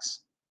box.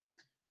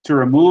 To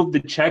remove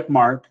the check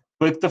mark,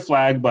 click the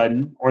flag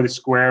button or the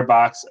square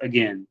box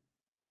again.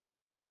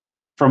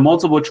 For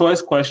multiple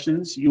choice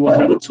questions, you will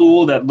have a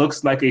tool that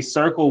looks like a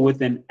circle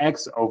with an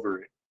X over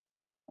it.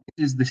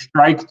 This is the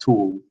strike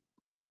tool.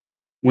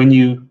 When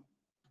you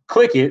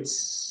click it,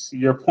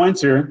 your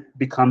pointer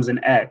becomes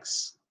an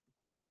X.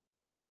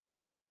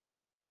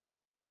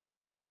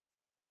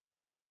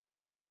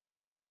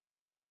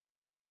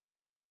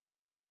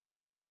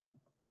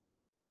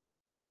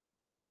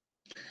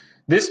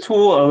 This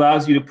tool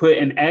allows you to put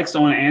an X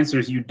on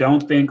answers you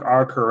don't think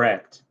are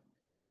correct.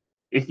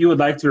 If you would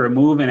like to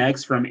remove an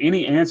X from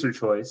any answer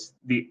choice,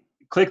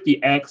 click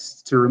the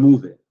X to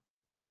remove it.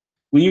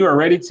 When you are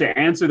ready to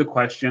answer the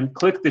question,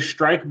 click the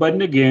strike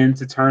button again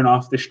to turn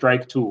off the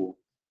strike tool.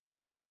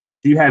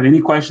 Do you have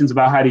any questions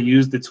about how to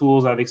use the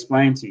tools I've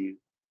explained to you?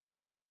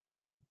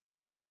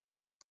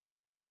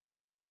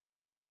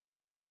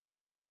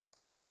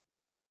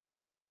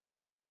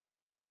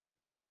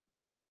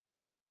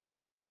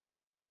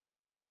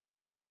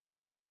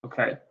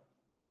 Okay.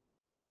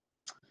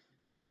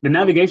 The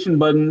navigation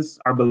buttons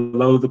are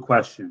below the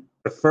question.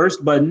 The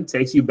first button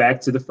takes you back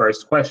to the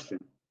first question.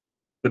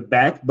 The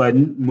back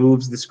button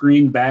moves the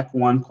screen back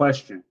one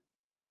question.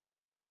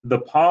 The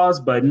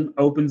pause button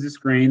opens a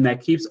screen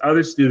that keeps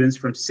other students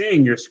from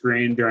seeing your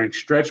screen during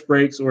stretch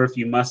breaks or if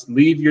you must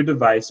leave your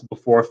device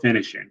before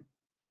finishing.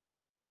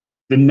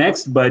 The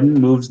next button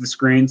moves the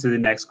screen to the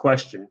next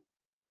question.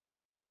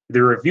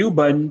 The review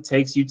button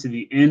takes you to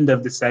the end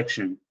of the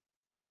section.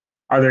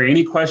 Are there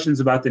any questions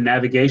about the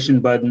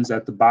navigation buttons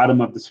at the bottom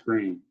of the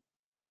screen?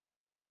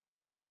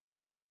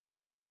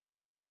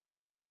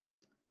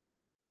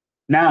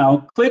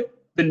 Now, click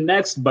the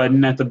next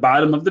button at the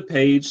bottom of the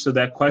page so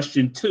that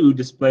question 2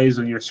 displays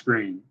on your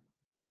screen.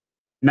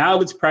 Now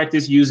let's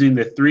practice using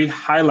the 3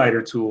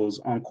 highlighter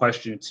tools on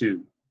question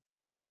 2.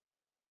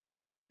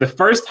 The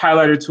first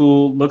highlighter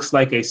tool looks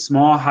like a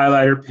small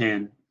highlighter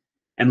pen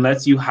and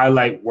lets you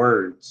highlight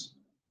words.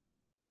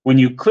 When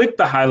you click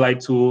the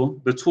highlight tool,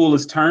 the tool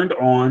is turned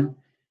on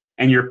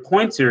and your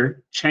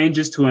pointer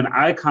changes to an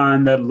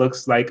icon that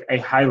looks like a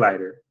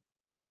highlighter.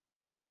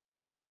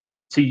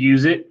 To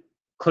use it,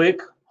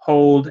 click,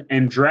 hold,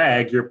 and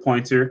drag your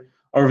pointer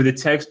over the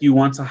text you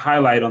want to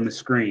highlight on the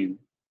screen.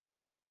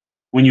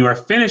 When you are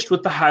finished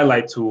with the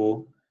highlight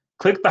tool,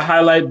 click the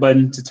highlight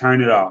button to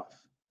turn it off.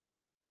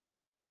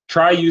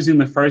 Try using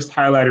the first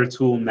highlighter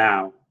tool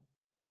now.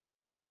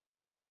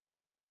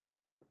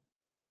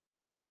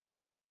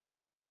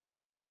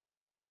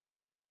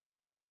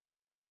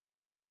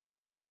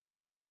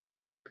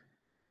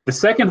 The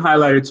second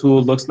highlighter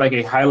tool looks like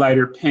a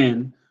highlighter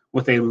pen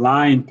with a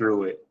line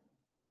through it.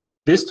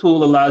 This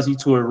tool allows you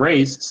to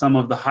erase some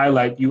of the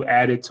highlight you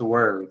added to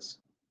words.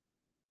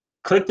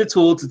 Click the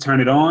tool to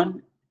turn it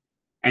on,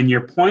 and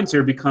your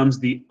pointer becomes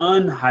the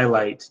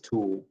unhighlight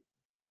tool.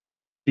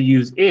 To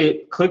use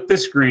it, click the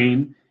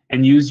screen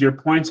and use your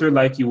pointer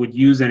like you would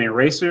use an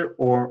eraser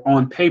or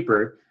on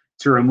paper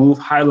to remove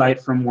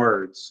highlight from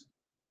words.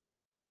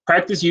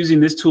 Practice using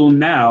this tool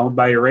now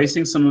by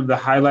erasing some of the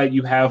highlight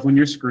you have on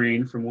your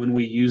screen from when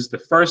we used the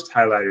first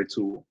highlighter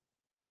tool.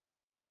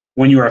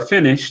 When you are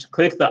finished,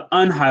 click the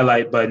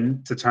unhighlight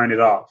button to turn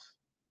it off.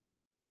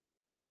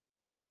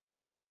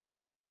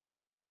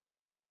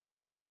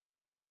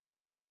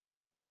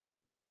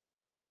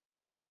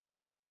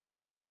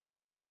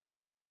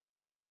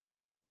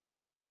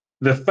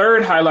 The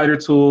third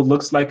highlighter tool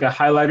looks like a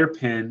highlighter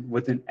pen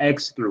with an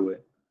X through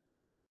it.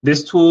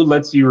 This tool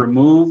lets you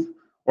remove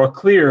or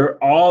clear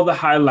all the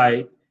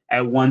highlight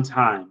at one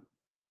time.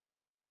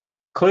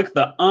 Click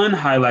the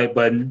unhighlight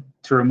button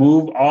to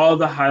remove all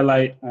the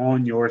highlight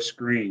on your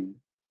screen.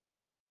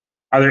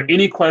 Are there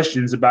any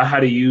questions about how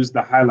to use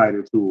the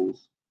highlighter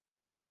tools?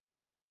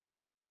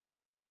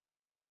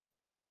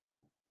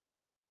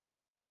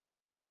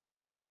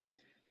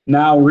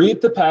 Now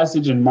read the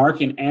passage and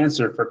mark an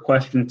answer for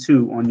question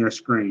 2 on your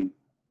screen.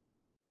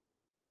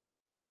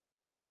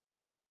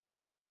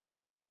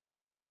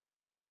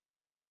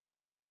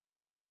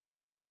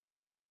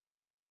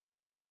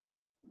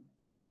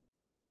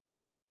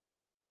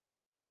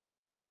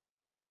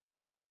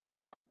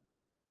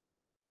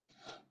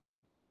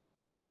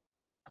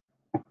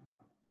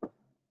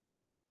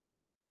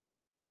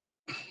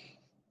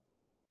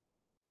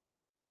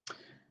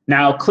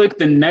 Now click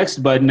the next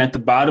button at the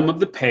bottom of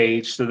the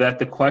page so that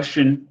the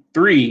question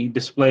 3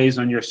 displays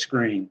on your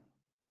screen.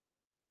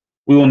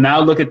 We will now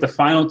look at the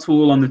final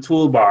tool on the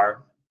toolbar.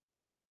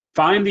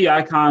 Find the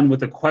icon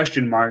with a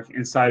question mark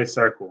inside a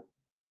circle.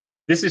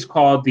 This is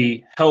called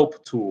the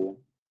Help tool.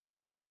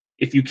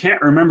 If you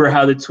can't remember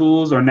how the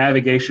tools or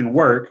navigation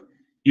work,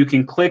 you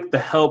can click the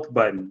Help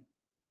button.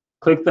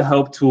 Click the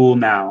Help tool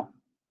now.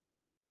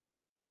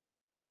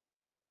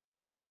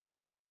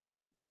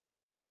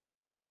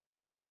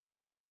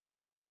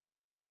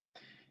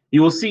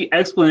 You will see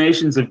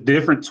explanations of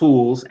different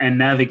tools and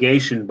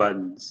navigation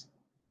buttons.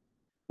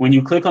 When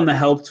you click on the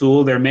Help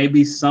tool, there may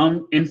be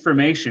some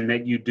information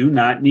that you do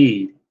not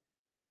need.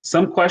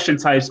 Some question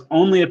types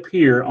only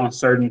appear on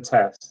certain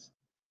tests.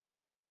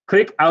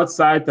 Click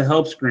outside the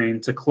Help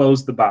screen to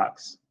close the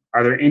box.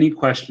 Are there any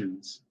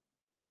questions?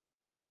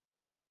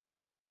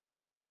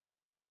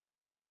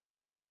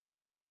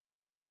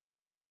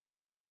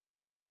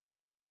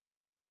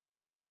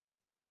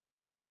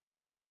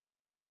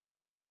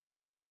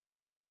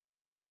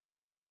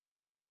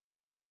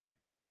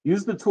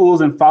 Use the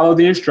tools and follow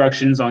the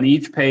instructions on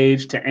each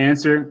page to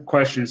answer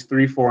questions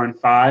 3, 4, and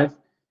 5.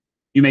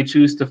 You may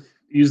choose to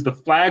use the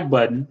flag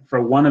button for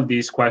one of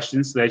these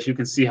questions so that you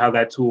can see how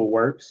that tool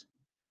works.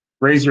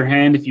 Raise your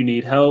hand if you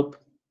need help.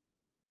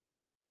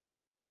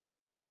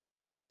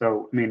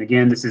 So, I mean,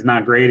 again, this is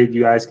not graded.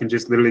 You guys can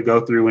just literally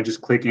go through and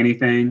just click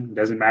anything. It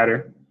doesn't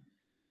matter.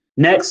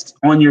 Next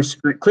on your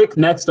screen, click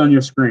Next on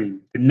your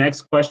screen. The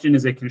next question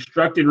is a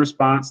constructed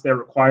response that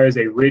requires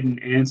a written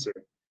answer.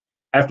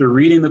 After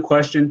reading the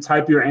question,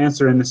 type your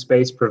answer in the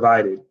space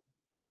provided.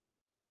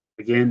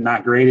 Again,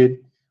 not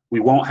graded.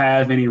 We won't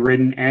have any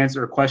written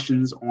answer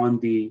questions on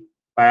the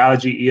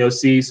biology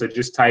EOC, so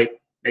just type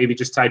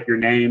your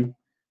name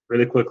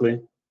really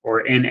quickly,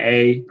 or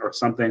NA or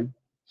something.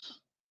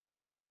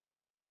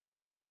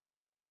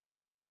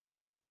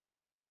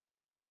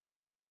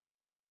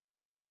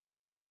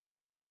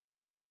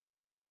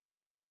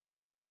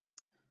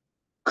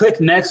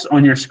 Click Next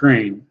on your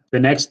screen. The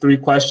next 3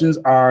 questions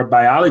are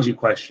biology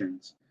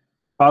questions.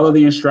 Follow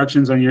the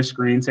instructions on your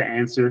screen to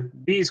answer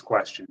these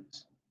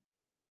questions.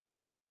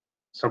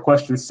 So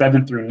questions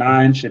 7 through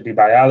 9 should be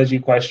biology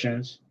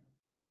questions.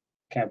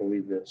 Can't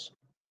believe this.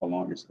 How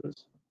long is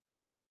this?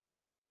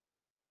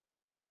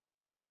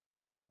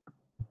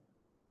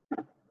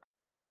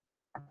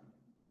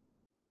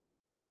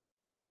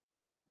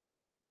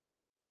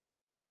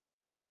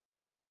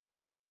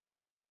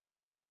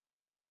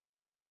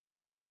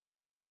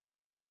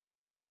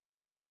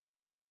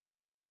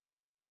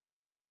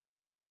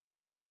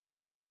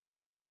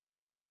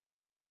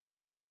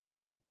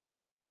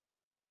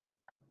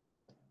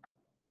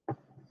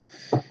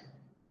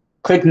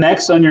 Click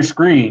Next on your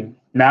screen.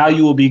 Now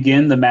you will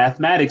begin the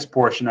mathematics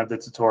portion of the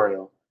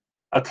tutorial.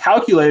 A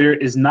calculator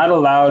is not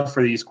allowed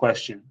for these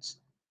questions.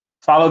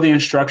 Follow the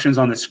instructions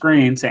on the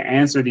screen to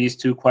answer these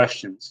 2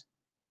 questions.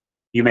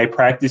 You may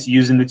practice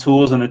using the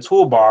tools on the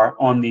toolbar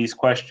on these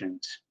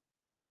questions.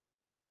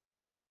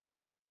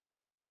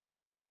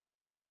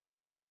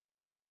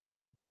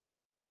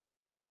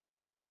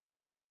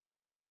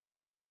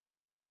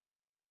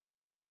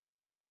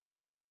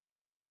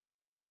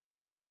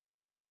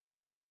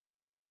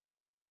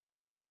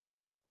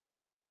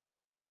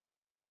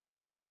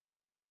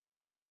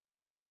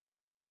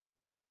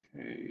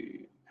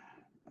 Okay.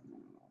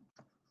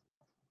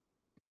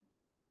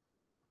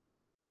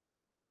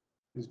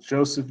 Is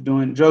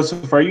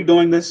Joseph, are you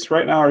doing this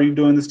right now? Are you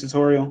doing this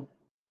tutorial?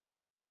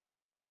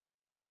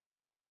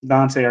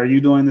 Dante, are you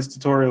doing this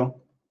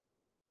tutorial?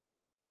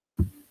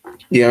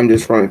 Yeah, I'm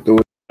just running through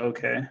it.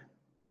 Okay.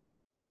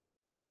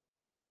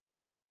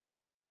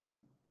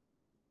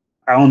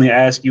 I only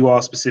ask you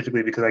all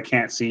specifically because I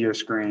can't see your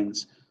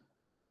screens.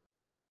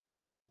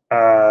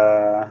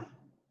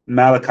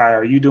 Malachi,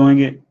 are you doing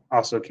it?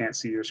 Also can't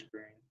see your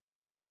screen.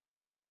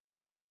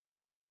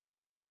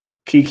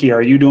 Kiki,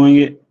 are you doing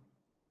it?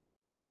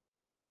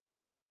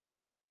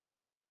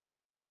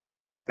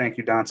 Thank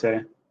you,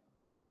 Dante.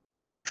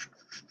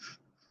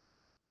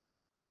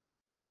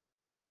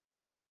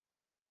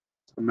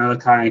 So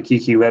Malachi and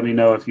Kiki, let me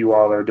know if you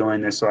all are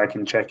doing this so I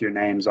can check your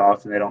names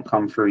off and they don't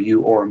come for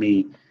you or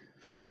me.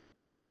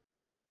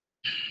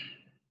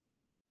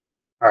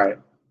 All right.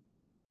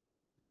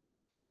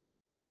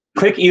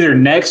 Click either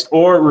Next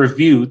or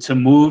Review to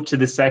move to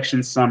the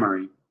section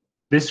summary.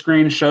 This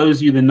screen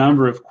shows you the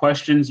number of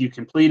questions you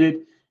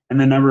completed and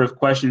the number of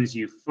questions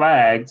you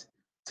flagged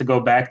to go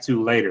back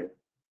to later.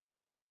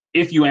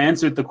 If you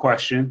answered the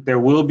question, there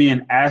will be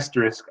an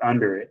asterisk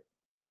under it.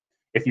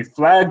 If you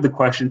flagged the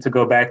question to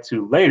go back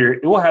to later,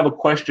 it will have a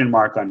question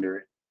mark under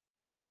it.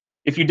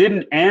 If you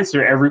didn't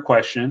answer every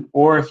question,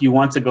 or if you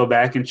want to go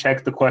back and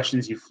check the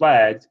questions you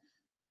flagged,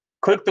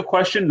 click the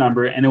question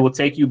number and it will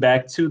take you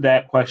back to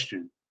that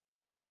question.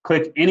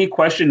 Click any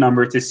question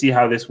number to see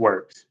how this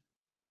works.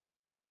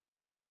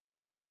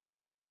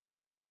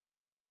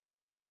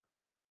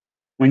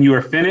 When you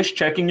are finished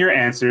checking your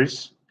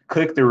answers,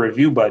 click the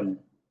review button.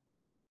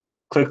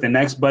 Click the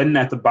next button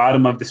at the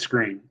bottom of the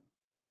screen.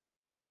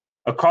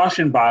 A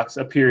caution box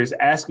appears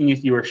asking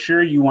if you are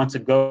sure you want to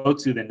go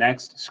to the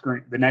next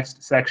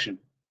section.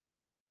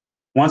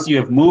 Once you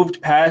have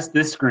moved past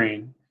this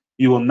screen,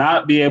 you will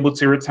not be able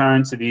to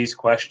return to these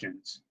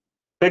questions.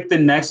 Click the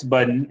next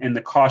button in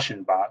the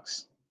caution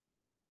box.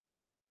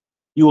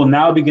 You will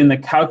now begin the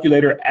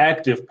calculator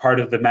active part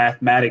of the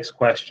mathematics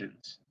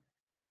questions.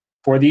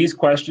 For these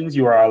questions,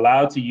 you are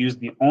allowed to use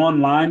the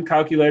online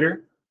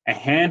calculator, a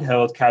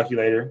handheld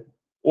calculator,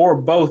 or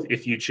both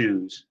if you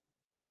choose.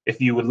 If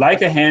you would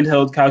like a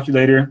handheld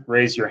calculator,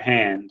 raise your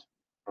hand.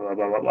 Blah,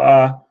 blah, blah,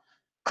 blah.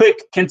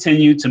 Click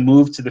continue to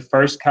move to the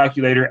first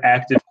calculator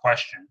active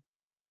question.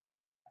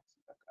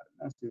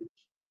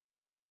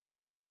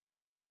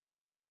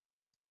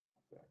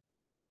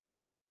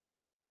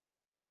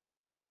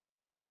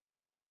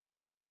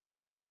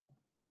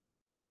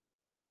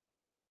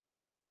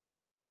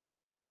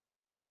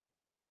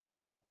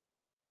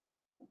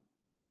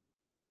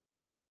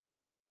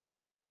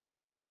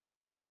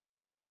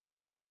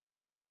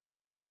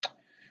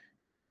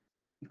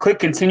 Click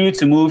continue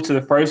to move to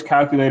the first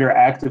calculator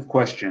active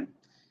question.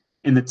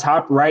 In the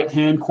top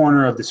right-hand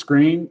corner of the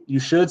screen, you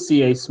should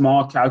see a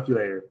small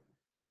calculator.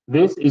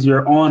 This is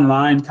your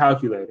online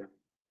calculator.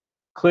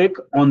 Click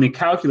on the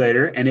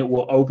calculator and it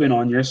will open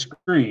on your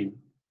screen.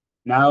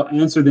 Now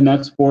answer the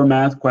next 4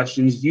 math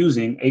questions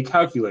using a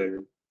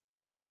calculator.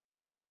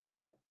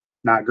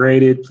 Not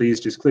graded, please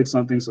just click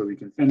something so we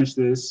can finish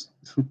this.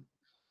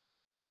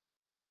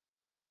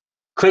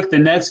 Click the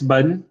next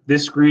button.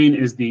 This screen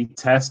is the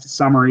test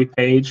summary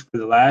page for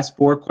the last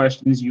 4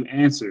 questions you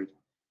answered.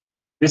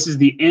 This is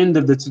the end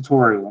of the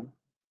tutorial.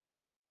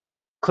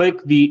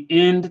 Click the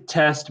End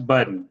Test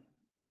button.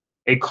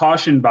 A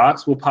caution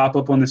box will pop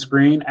up on the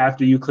screen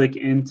after you click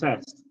End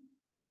Test.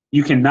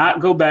 You cannot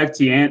go back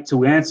to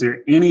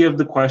answer any of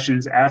the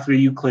questions after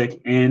you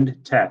click End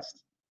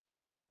Test.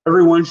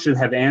 Everyone should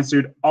have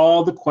answered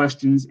all the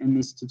questions in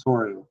this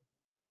tutorial.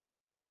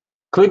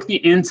 Click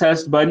the End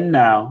Test button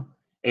now.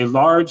 A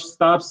large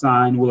stop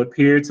sign will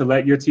appear to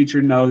let your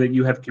teacher know that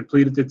you have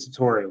completed the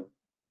tutorial.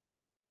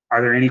 Are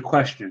there any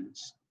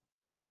questions?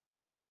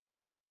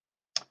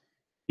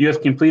 You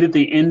have completed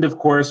the end of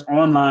course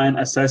online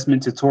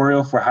assessment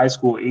tutorial for High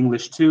School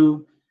English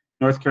 2,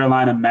 North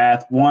Carolina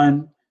Math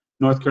 1,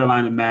 North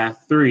Carolina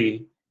Math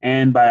 3,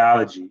 and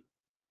Biology.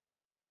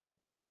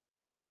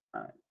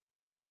 All right.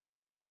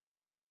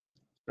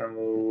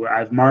 So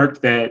I've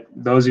marked that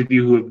those of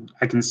you who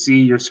I can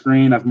see your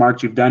screen, I've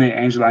marked you've done it.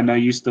 Angela, I know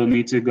you still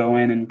need to go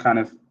in and kind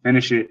of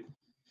finish it.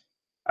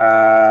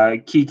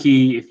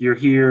 Kiki, if you're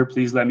here,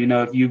 please let me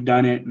know if you've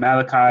done it.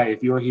 Malachi,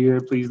 if you're here,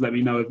 please let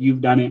me know if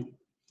you've done it.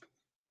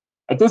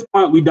 At this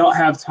point, we don't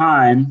have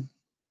time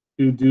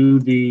to do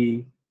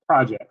the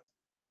project,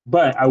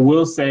 but I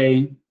will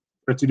say,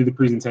 or to do the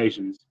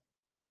presentations.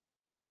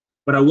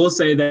 But I will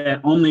say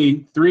that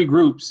only 3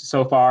 groups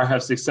so far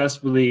have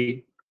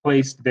successfully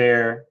placed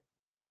their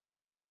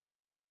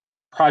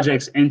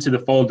projects into the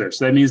folder.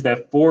 So that means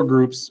that 4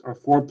 groups or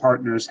 4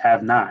 partners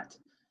have not.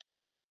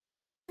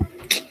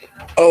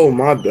 Oh,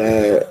 my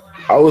bad.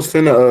 I was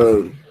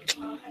finna,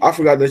 I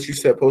forgot that you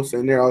said post it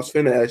in there. I was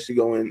finna actually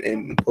go in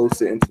and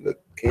post it into the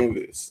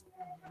Canvas.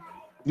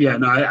 Yeah,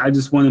 no, I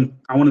just want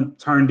to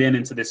turn it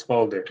into this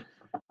folder.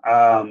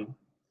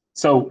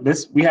 So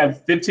we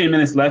have 15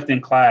 minutes left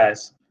in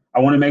class. I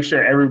want to make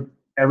sure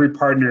every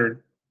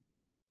partner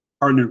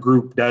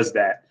group does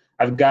that.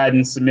 I've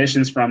gotten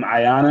submissions from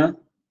Ayana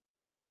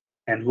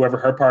and whoever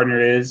her partner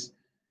is.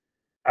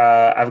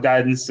 I've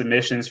gotten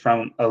submissions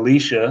from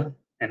Alicia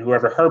and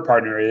whoever her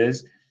partner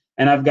is.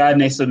 And I've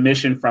gotten a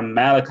submission from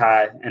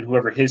Malachi and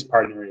whoever his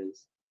partner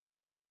is.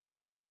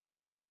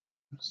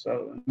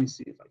 So let me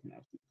see if I can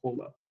actually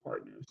pull up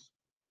partners.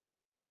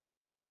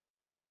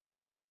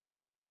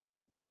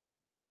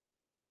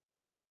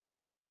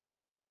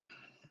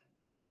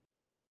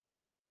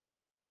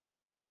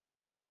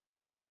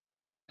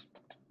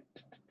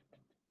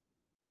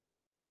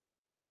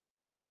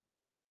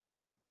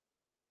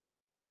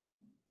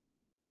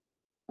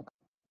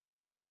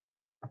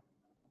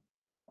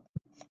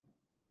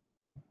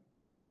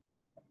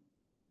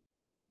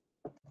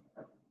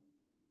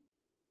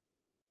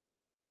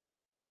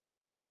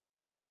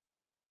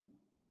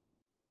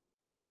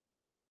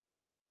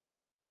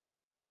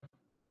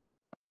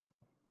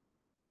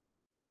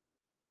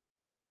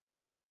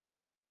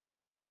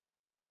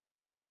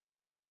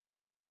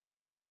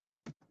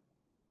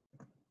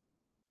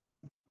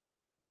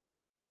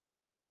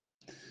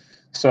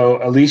 So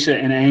Alicia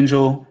and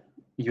Angel,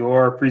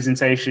 your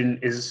presentation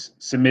is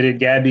submitted.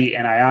 Gabby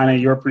and Ayana,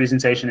 your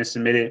presentation is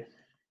submitted.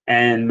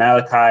 And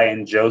Malachi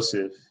and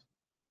Joseph,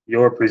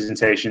 your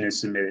presentation is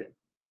submitted.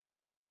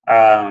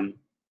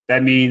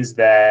 That means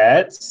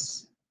that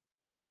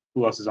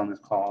who else is on this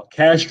call?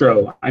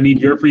 Castro, I need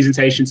your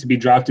presentation to be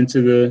dropped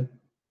into the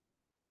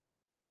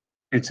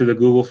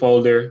Google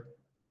folder.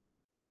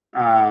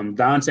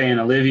 Dante and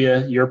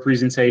Olivia, your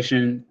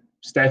presentation.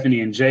 Stephanie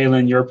and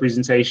Jalen, your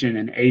presentation.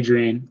 And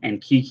Adrian and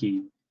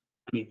Kiki,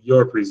 I need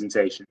your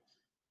presentation.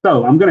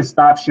 So I'm going to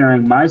stop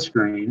sharing my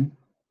screen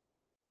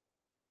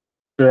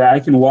so that I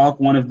can walk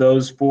one of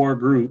those 4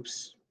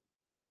 groups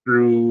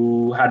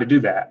through how to do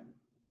that.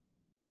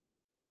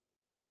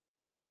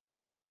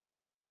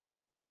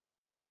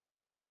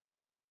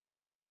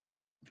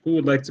 Who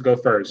would like to go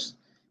first?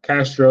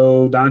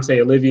 Castro,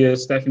 Dante, Olivia,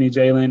 Stephanie,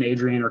 Jalen,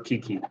 Adrian, or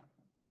Kiki?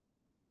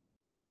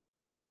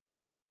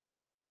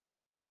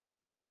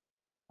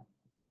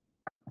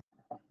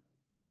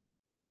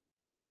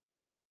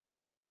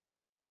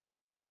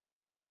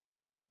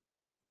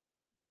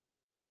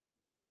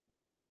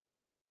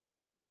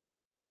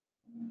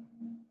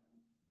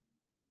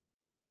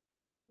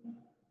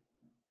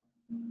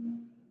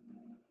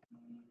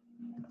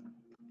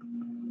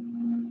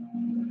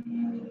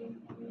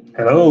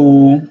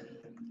 Hello.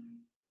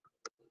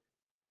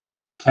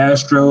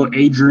 Castro,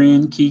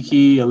 Adrian,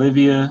 Kiki,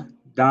 Olivia,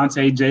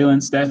 Dante,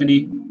 Jalen,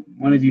 Stephanie.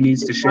 One of you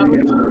needs to share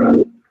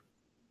your.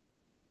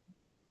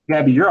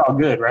 Gabby, you're all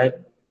good, right?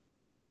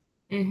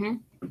 Mm-hmm.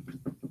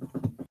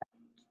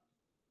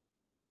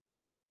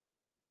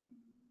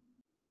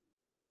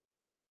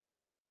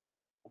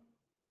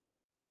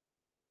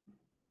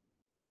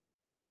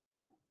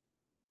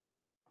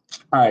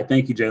 All right,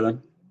 thank you, Jalen.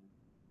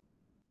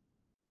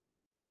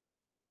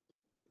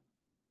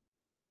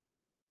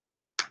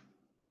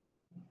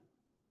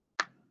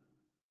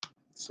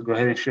 So go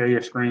ahead and share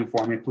your screen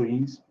for me,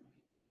 please.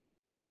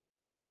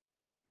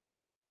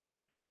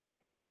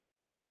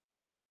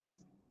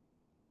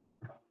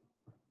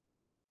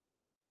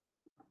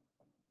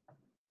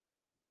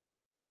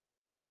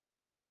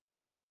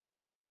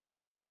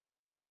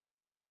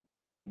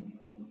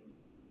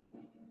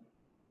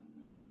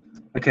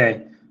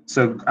 Okay,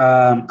 so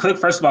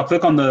first of all,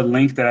 click on the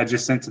link that I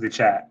just sent to the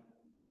chat.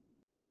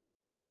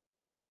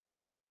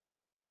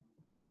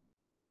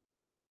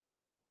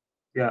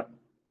 Yeah.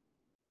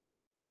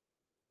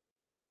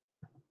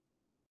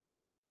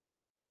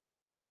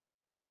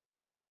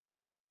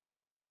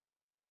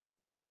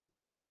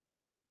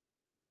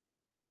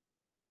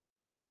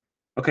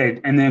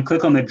 Okay, and then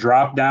click on the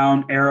drop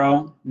down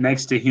arrow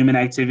next to human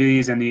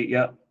activities and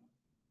yep.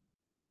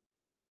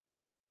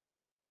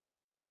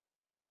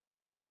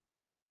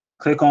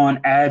 Click on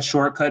add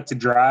shortcut to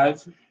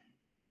drive.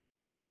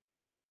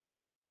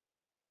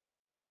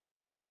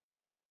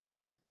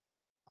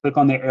 Click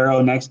on the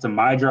arrow next to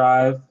my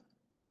drive.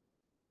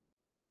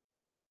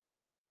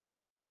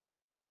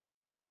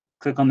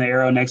 Click on the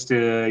arrow next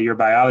to your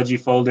biology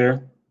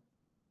folder.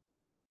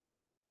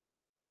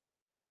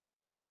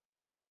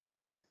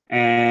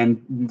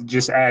 And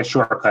just add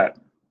shortcut.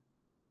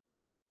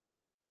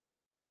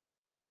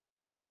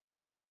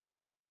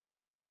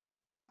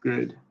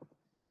 Good.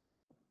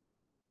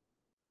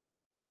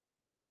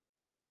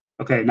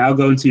 Okay, now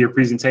go into your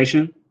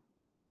presentation.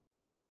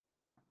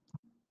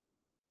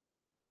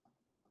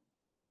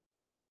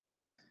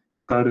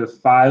 Go to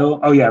file.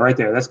 Oh yeah, right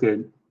there, that's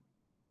good.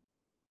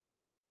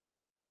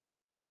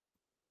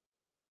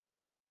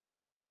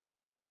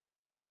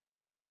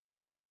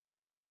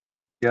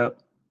 Yep.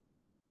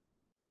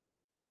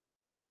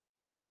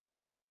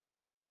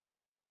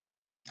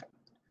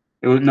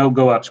 No,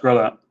 go up, scroll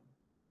up.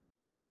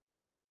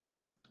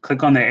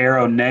 Click on the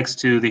arrow next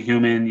to the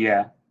human,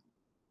 yeah.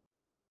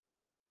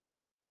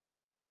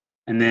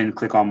 And then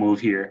click on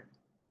move here.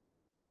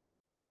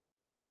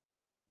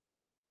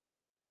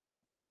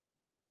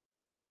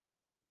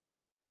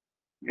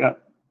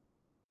 Yep.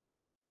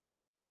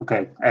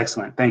 Okay,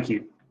 excellent, thank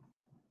you.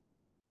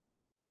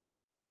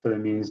 So that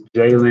means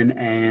Jalen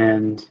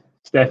and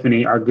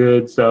Stephanie are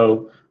good.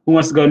 So who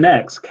wants to go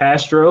next?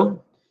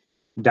 Castro,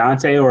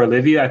 Dante, or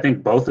Olivia? I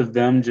think both of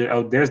them.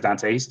 Oh, there's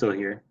Dante, he's still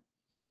here.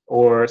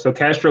 Or so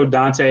Castro,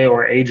 Dante,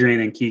 or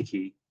Adrian and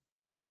Kiki.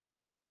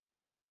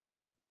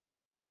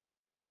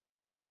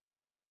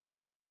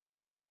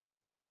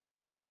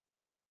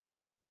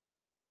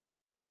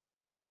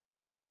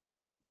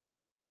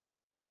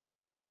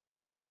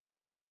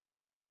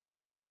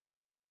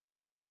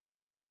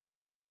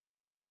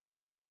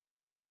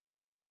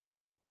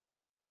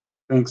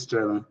 Thanks,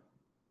 Jalen.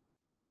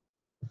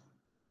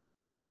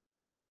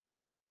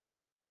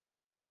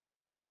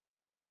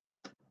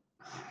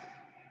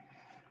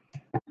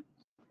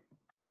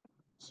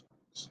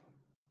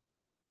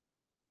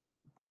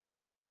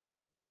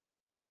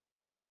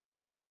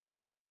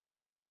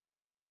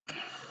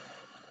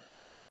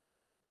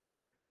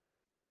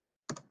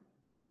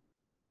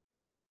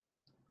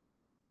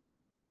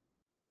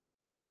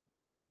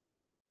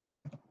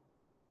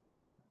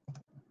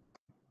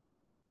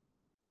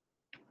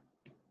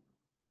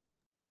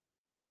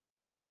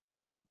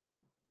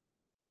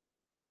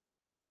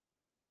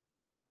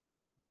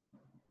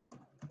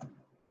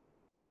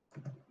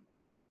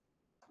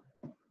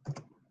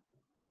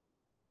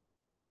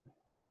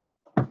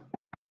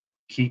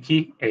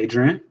 Kiki,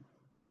 Adrian,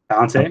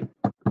 Dante,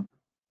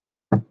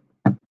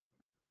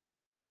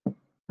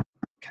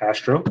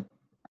 Castro,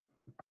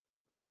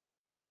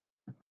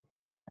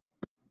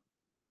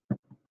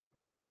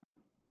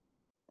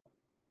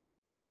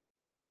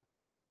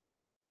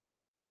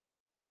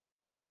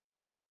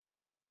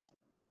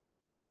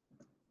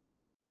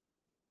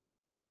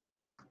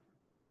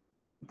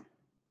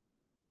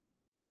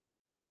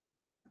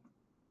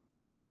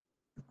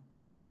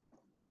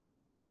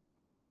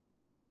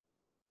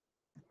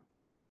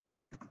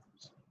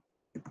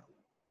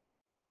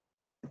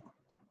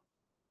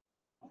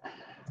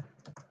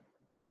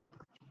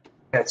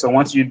 Okay, so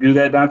once you do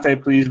that, Dante,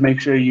 please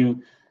make sure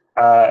you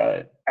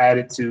add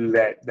it to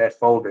that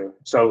folder.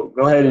 So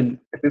go ahead and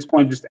at this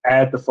point, just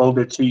add the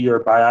folder to your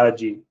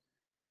biology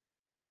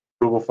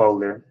Google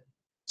folder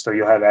so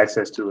you'll have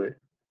access to it.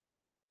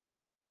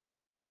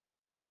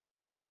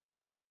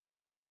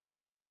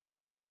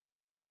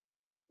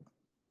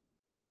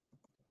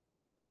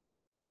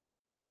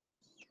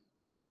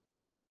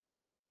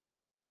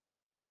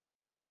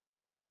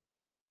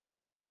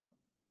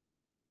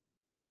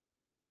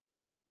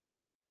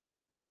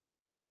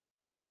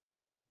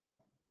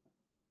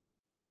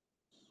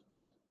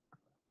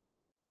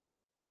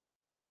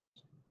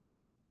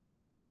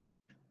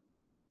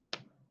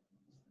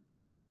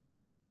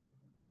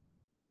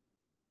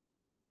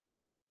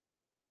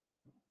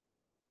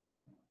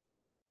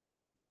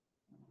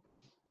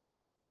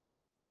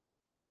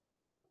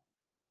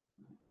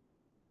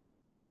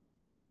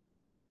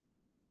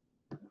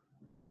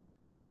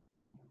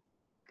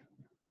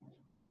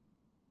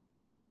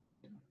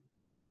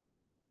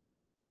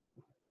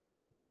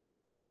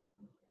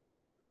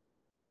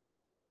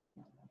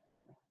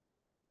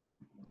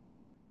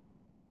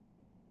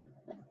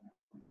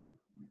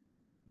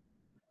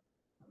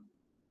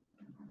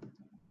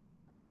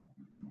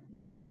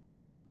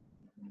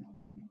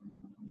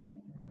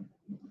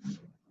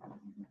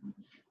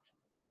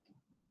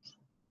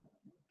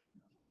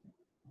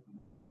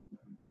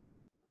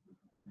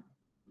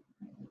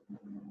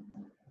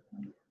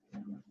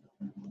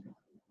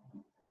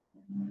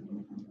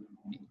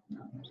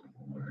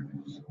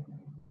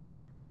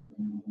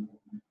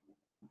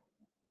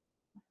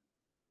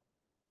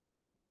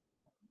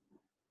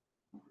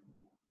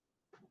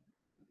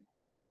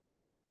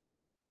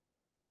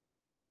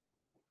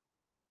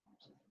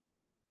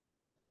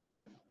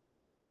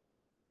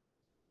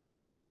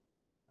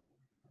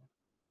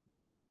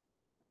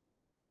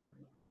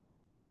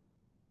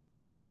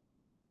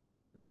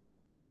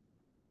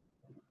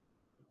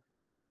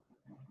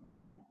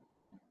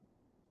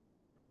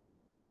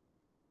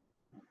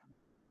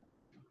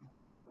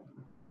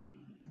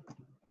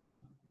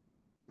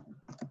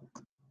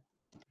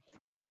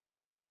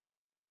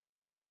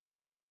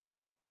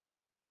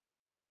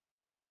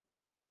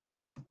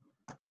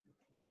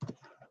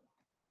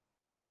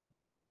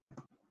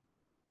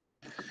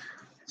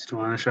 Just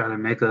want to try to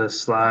make a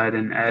slide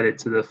and add it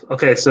to the.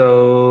 Okay,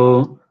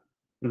 so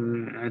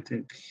I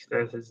think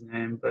that's his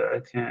name, but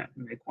I can't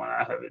make one.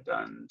 I have it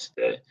done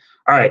today.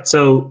 All right,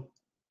 so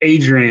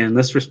Adrian,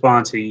 let's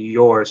respond to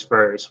yours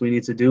first. We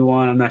need to do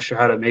one. I'm not sure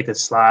how to make a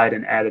slide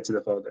and add it to the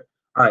folder.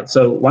 All right,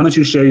 so why don't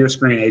you share your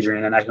screen,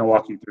 Adrian, and I can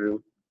walk you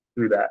through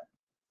that.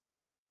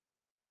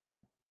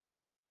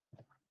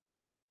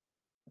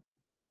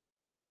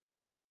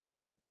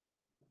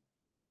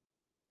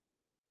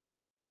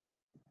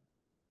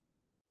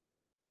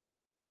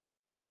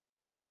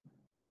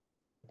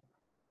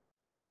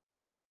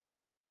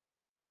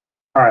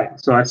 All right,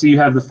 so I see you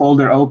have the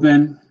folder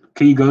open.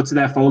 Can you go to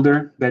that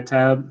folder, that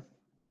tab?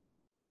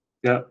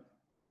 Yep.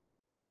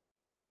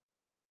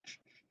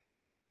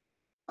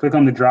 Click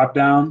on the drop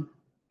down,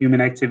 human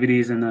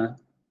activities in the,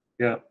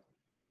 yep.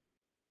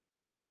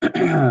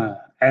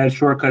 Add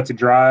shortcut to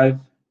drive.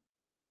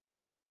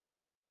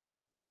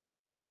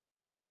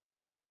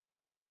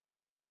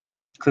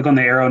 Click on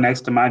the arrow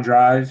next to my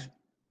drive.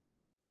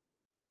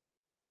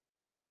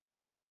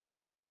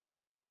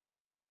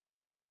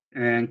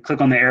 And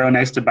click on the arrow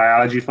next to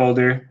biology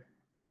folder.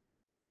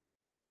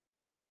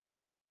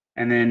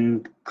 And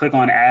then click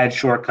on add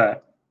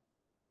shortcut.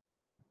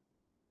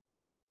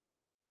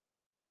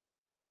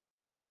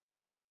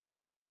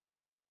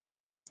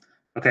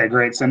 Okay,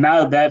 great. So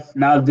now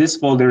this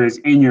folder is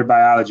in your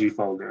biology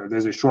folder.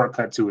 There's a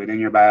shortcut to it in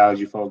your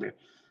biology folder.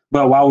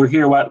 But while we're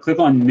here, click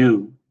on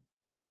new.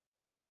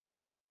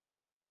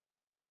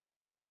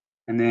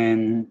 And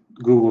then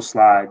Google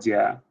Slides,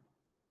 yeah.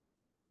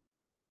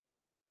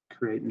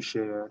 Create and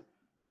share.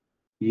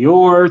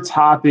 Your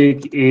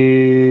topic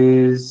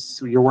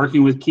is, you're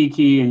working with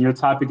Kiki, and your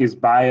topic is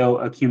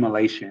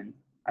bioaccumulation.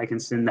 I can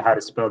send how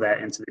to spell that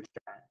into the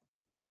chat.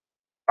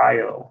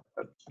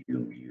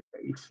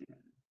 Bioaccumulation.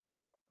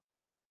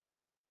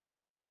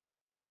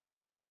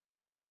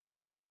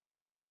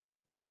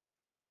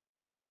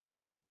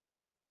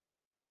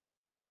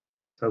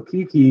 So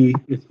Kiki,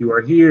 if you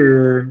are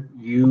here,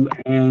 you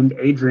and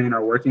Adrian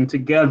are working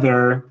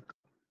together.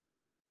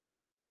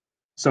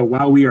 So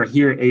while we are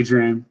here,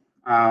 Adrian,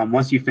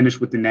 once you finish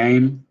with the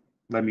name,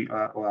 let me,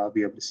 well, I'll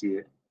be able to see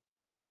it.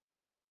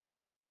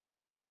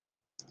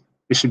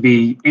 It should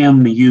be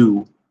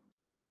MU.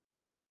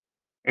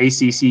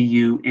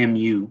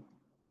 ACCUMU.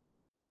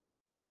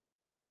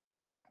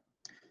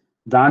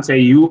 Dante,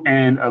 you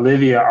and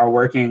Olivia are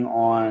working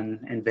on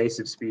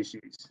invasive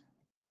species.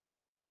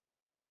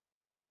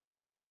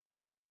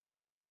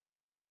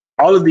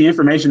 All of the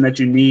information that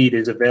you need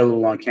is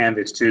available on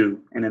Canvas too,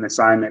 in an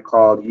assignment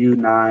called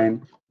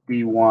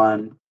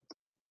U9D3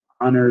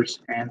 Hunters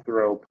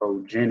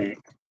Anthropogenic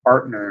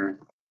Partner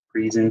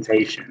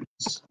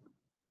Presentations.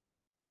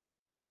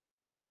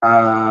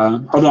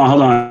 Hold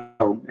on.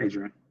 Oh,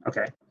 Adrian.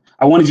 Okay.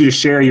 I wanted you to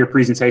share your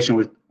presentation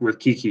with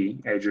Kiki,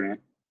 Adrian.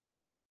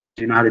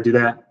 Do you know how to do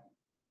that?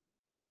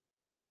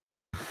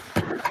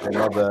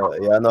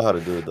 Yeah, I know how to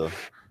do it though.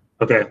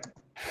 Okay.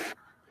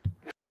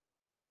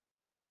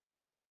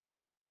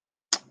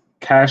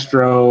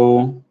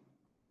 Castro,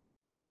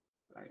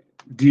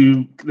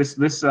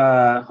 let's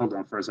hold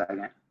on for a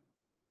second.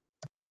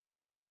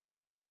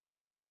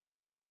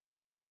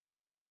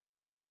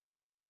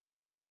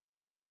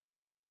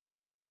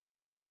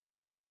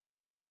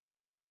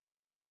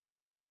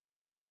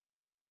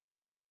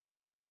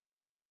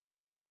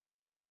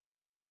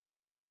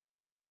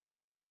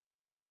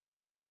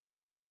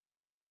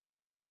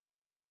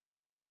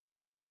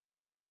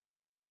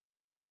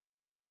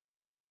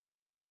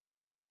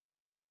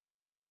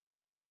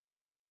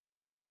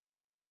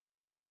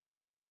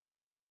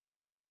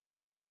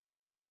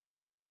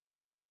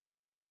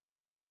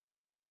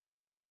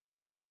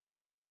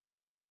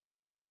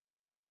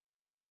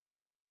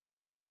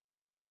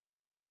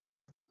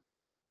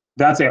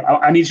 Dante,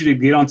 I need you to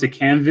get onto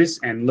Canvas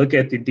and look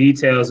at the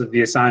details of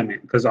the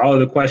assignment, because all of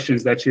the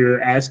questions that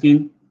you're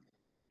asking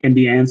can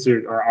be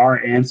answered or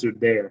are answered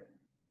there.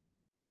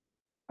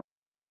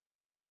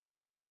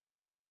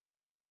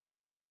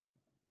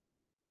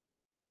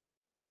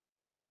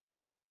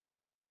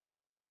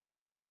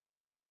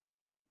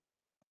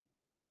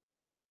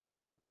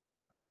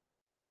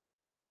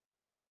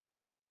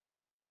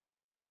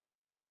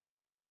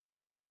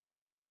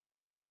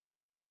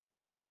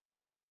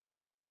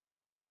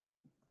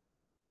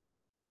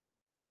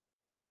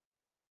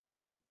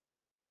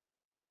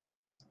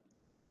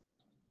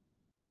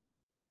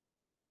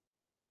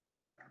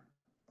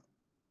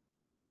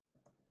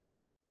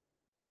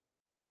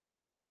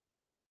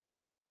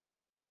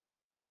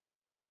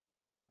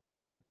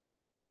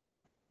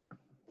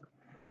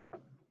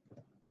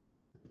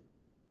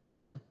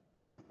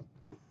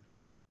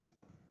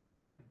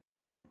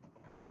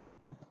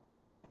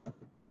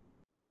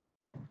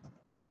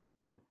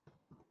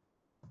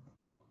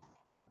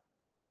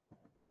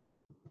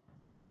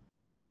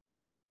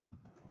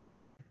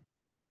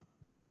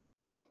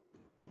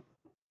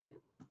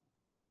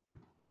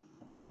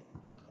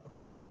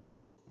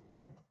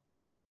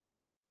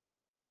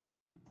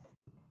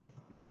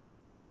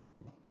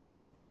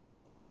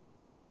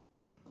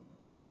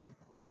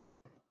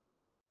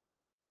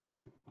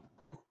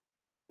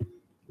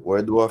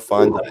 Where do I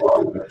find the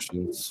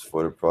instructions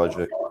for the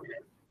project?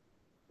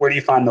 Where do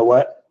you find the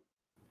what?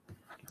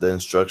 The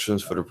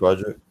instructions for the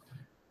project?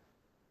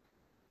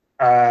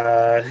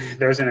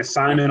 There's an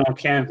assignment on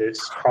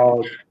Canvas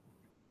called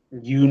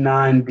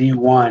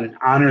U9D3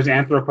 Honors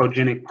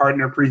Anthropogenic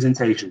Partner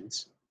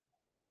Presentations.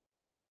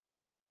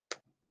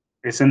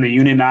 It's in the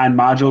Unit 9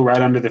 module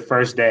right under the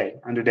first day,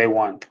 under day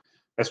 1.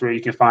 That's where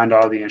you can find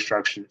all the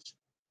instructions.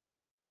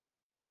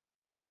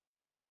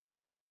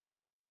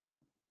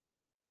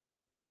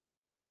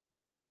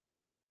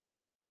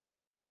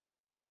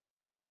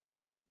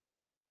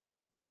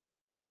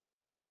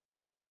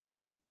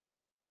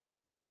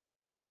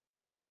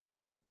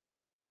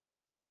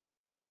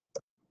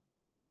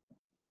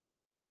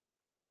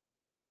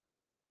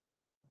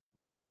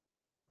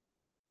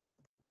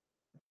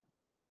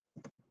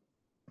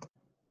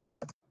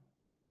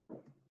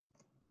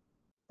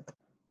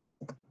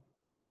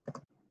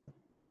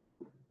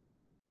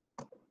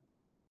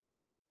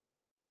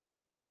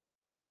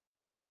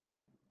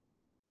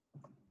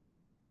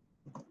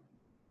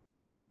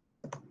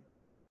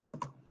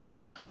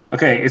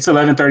 Okay, it's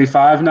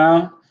 11:35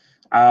 now.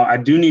 I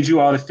do need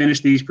you all to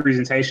finish these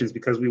presentations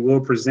because we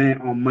will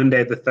present on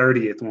Monday the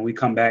 30th when we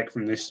come back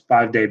from this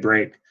 5-day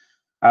break.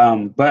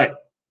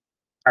 But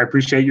I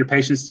appreciate your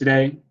patience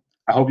today.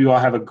 I hope you all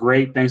have a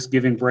great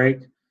Thanksgiving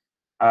break,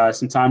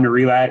 some time to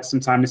relax, some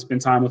time to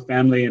spend time with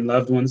family and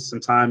loved ones, some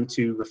time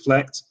to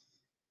reflect,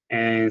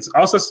 and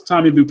also some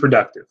time to be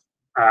productive.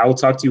 I will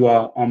talk to you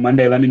all on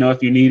Monday. Let me know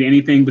if you need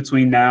anything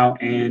between now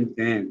and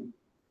then.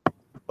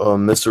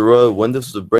 Mr. Rudd, when does the break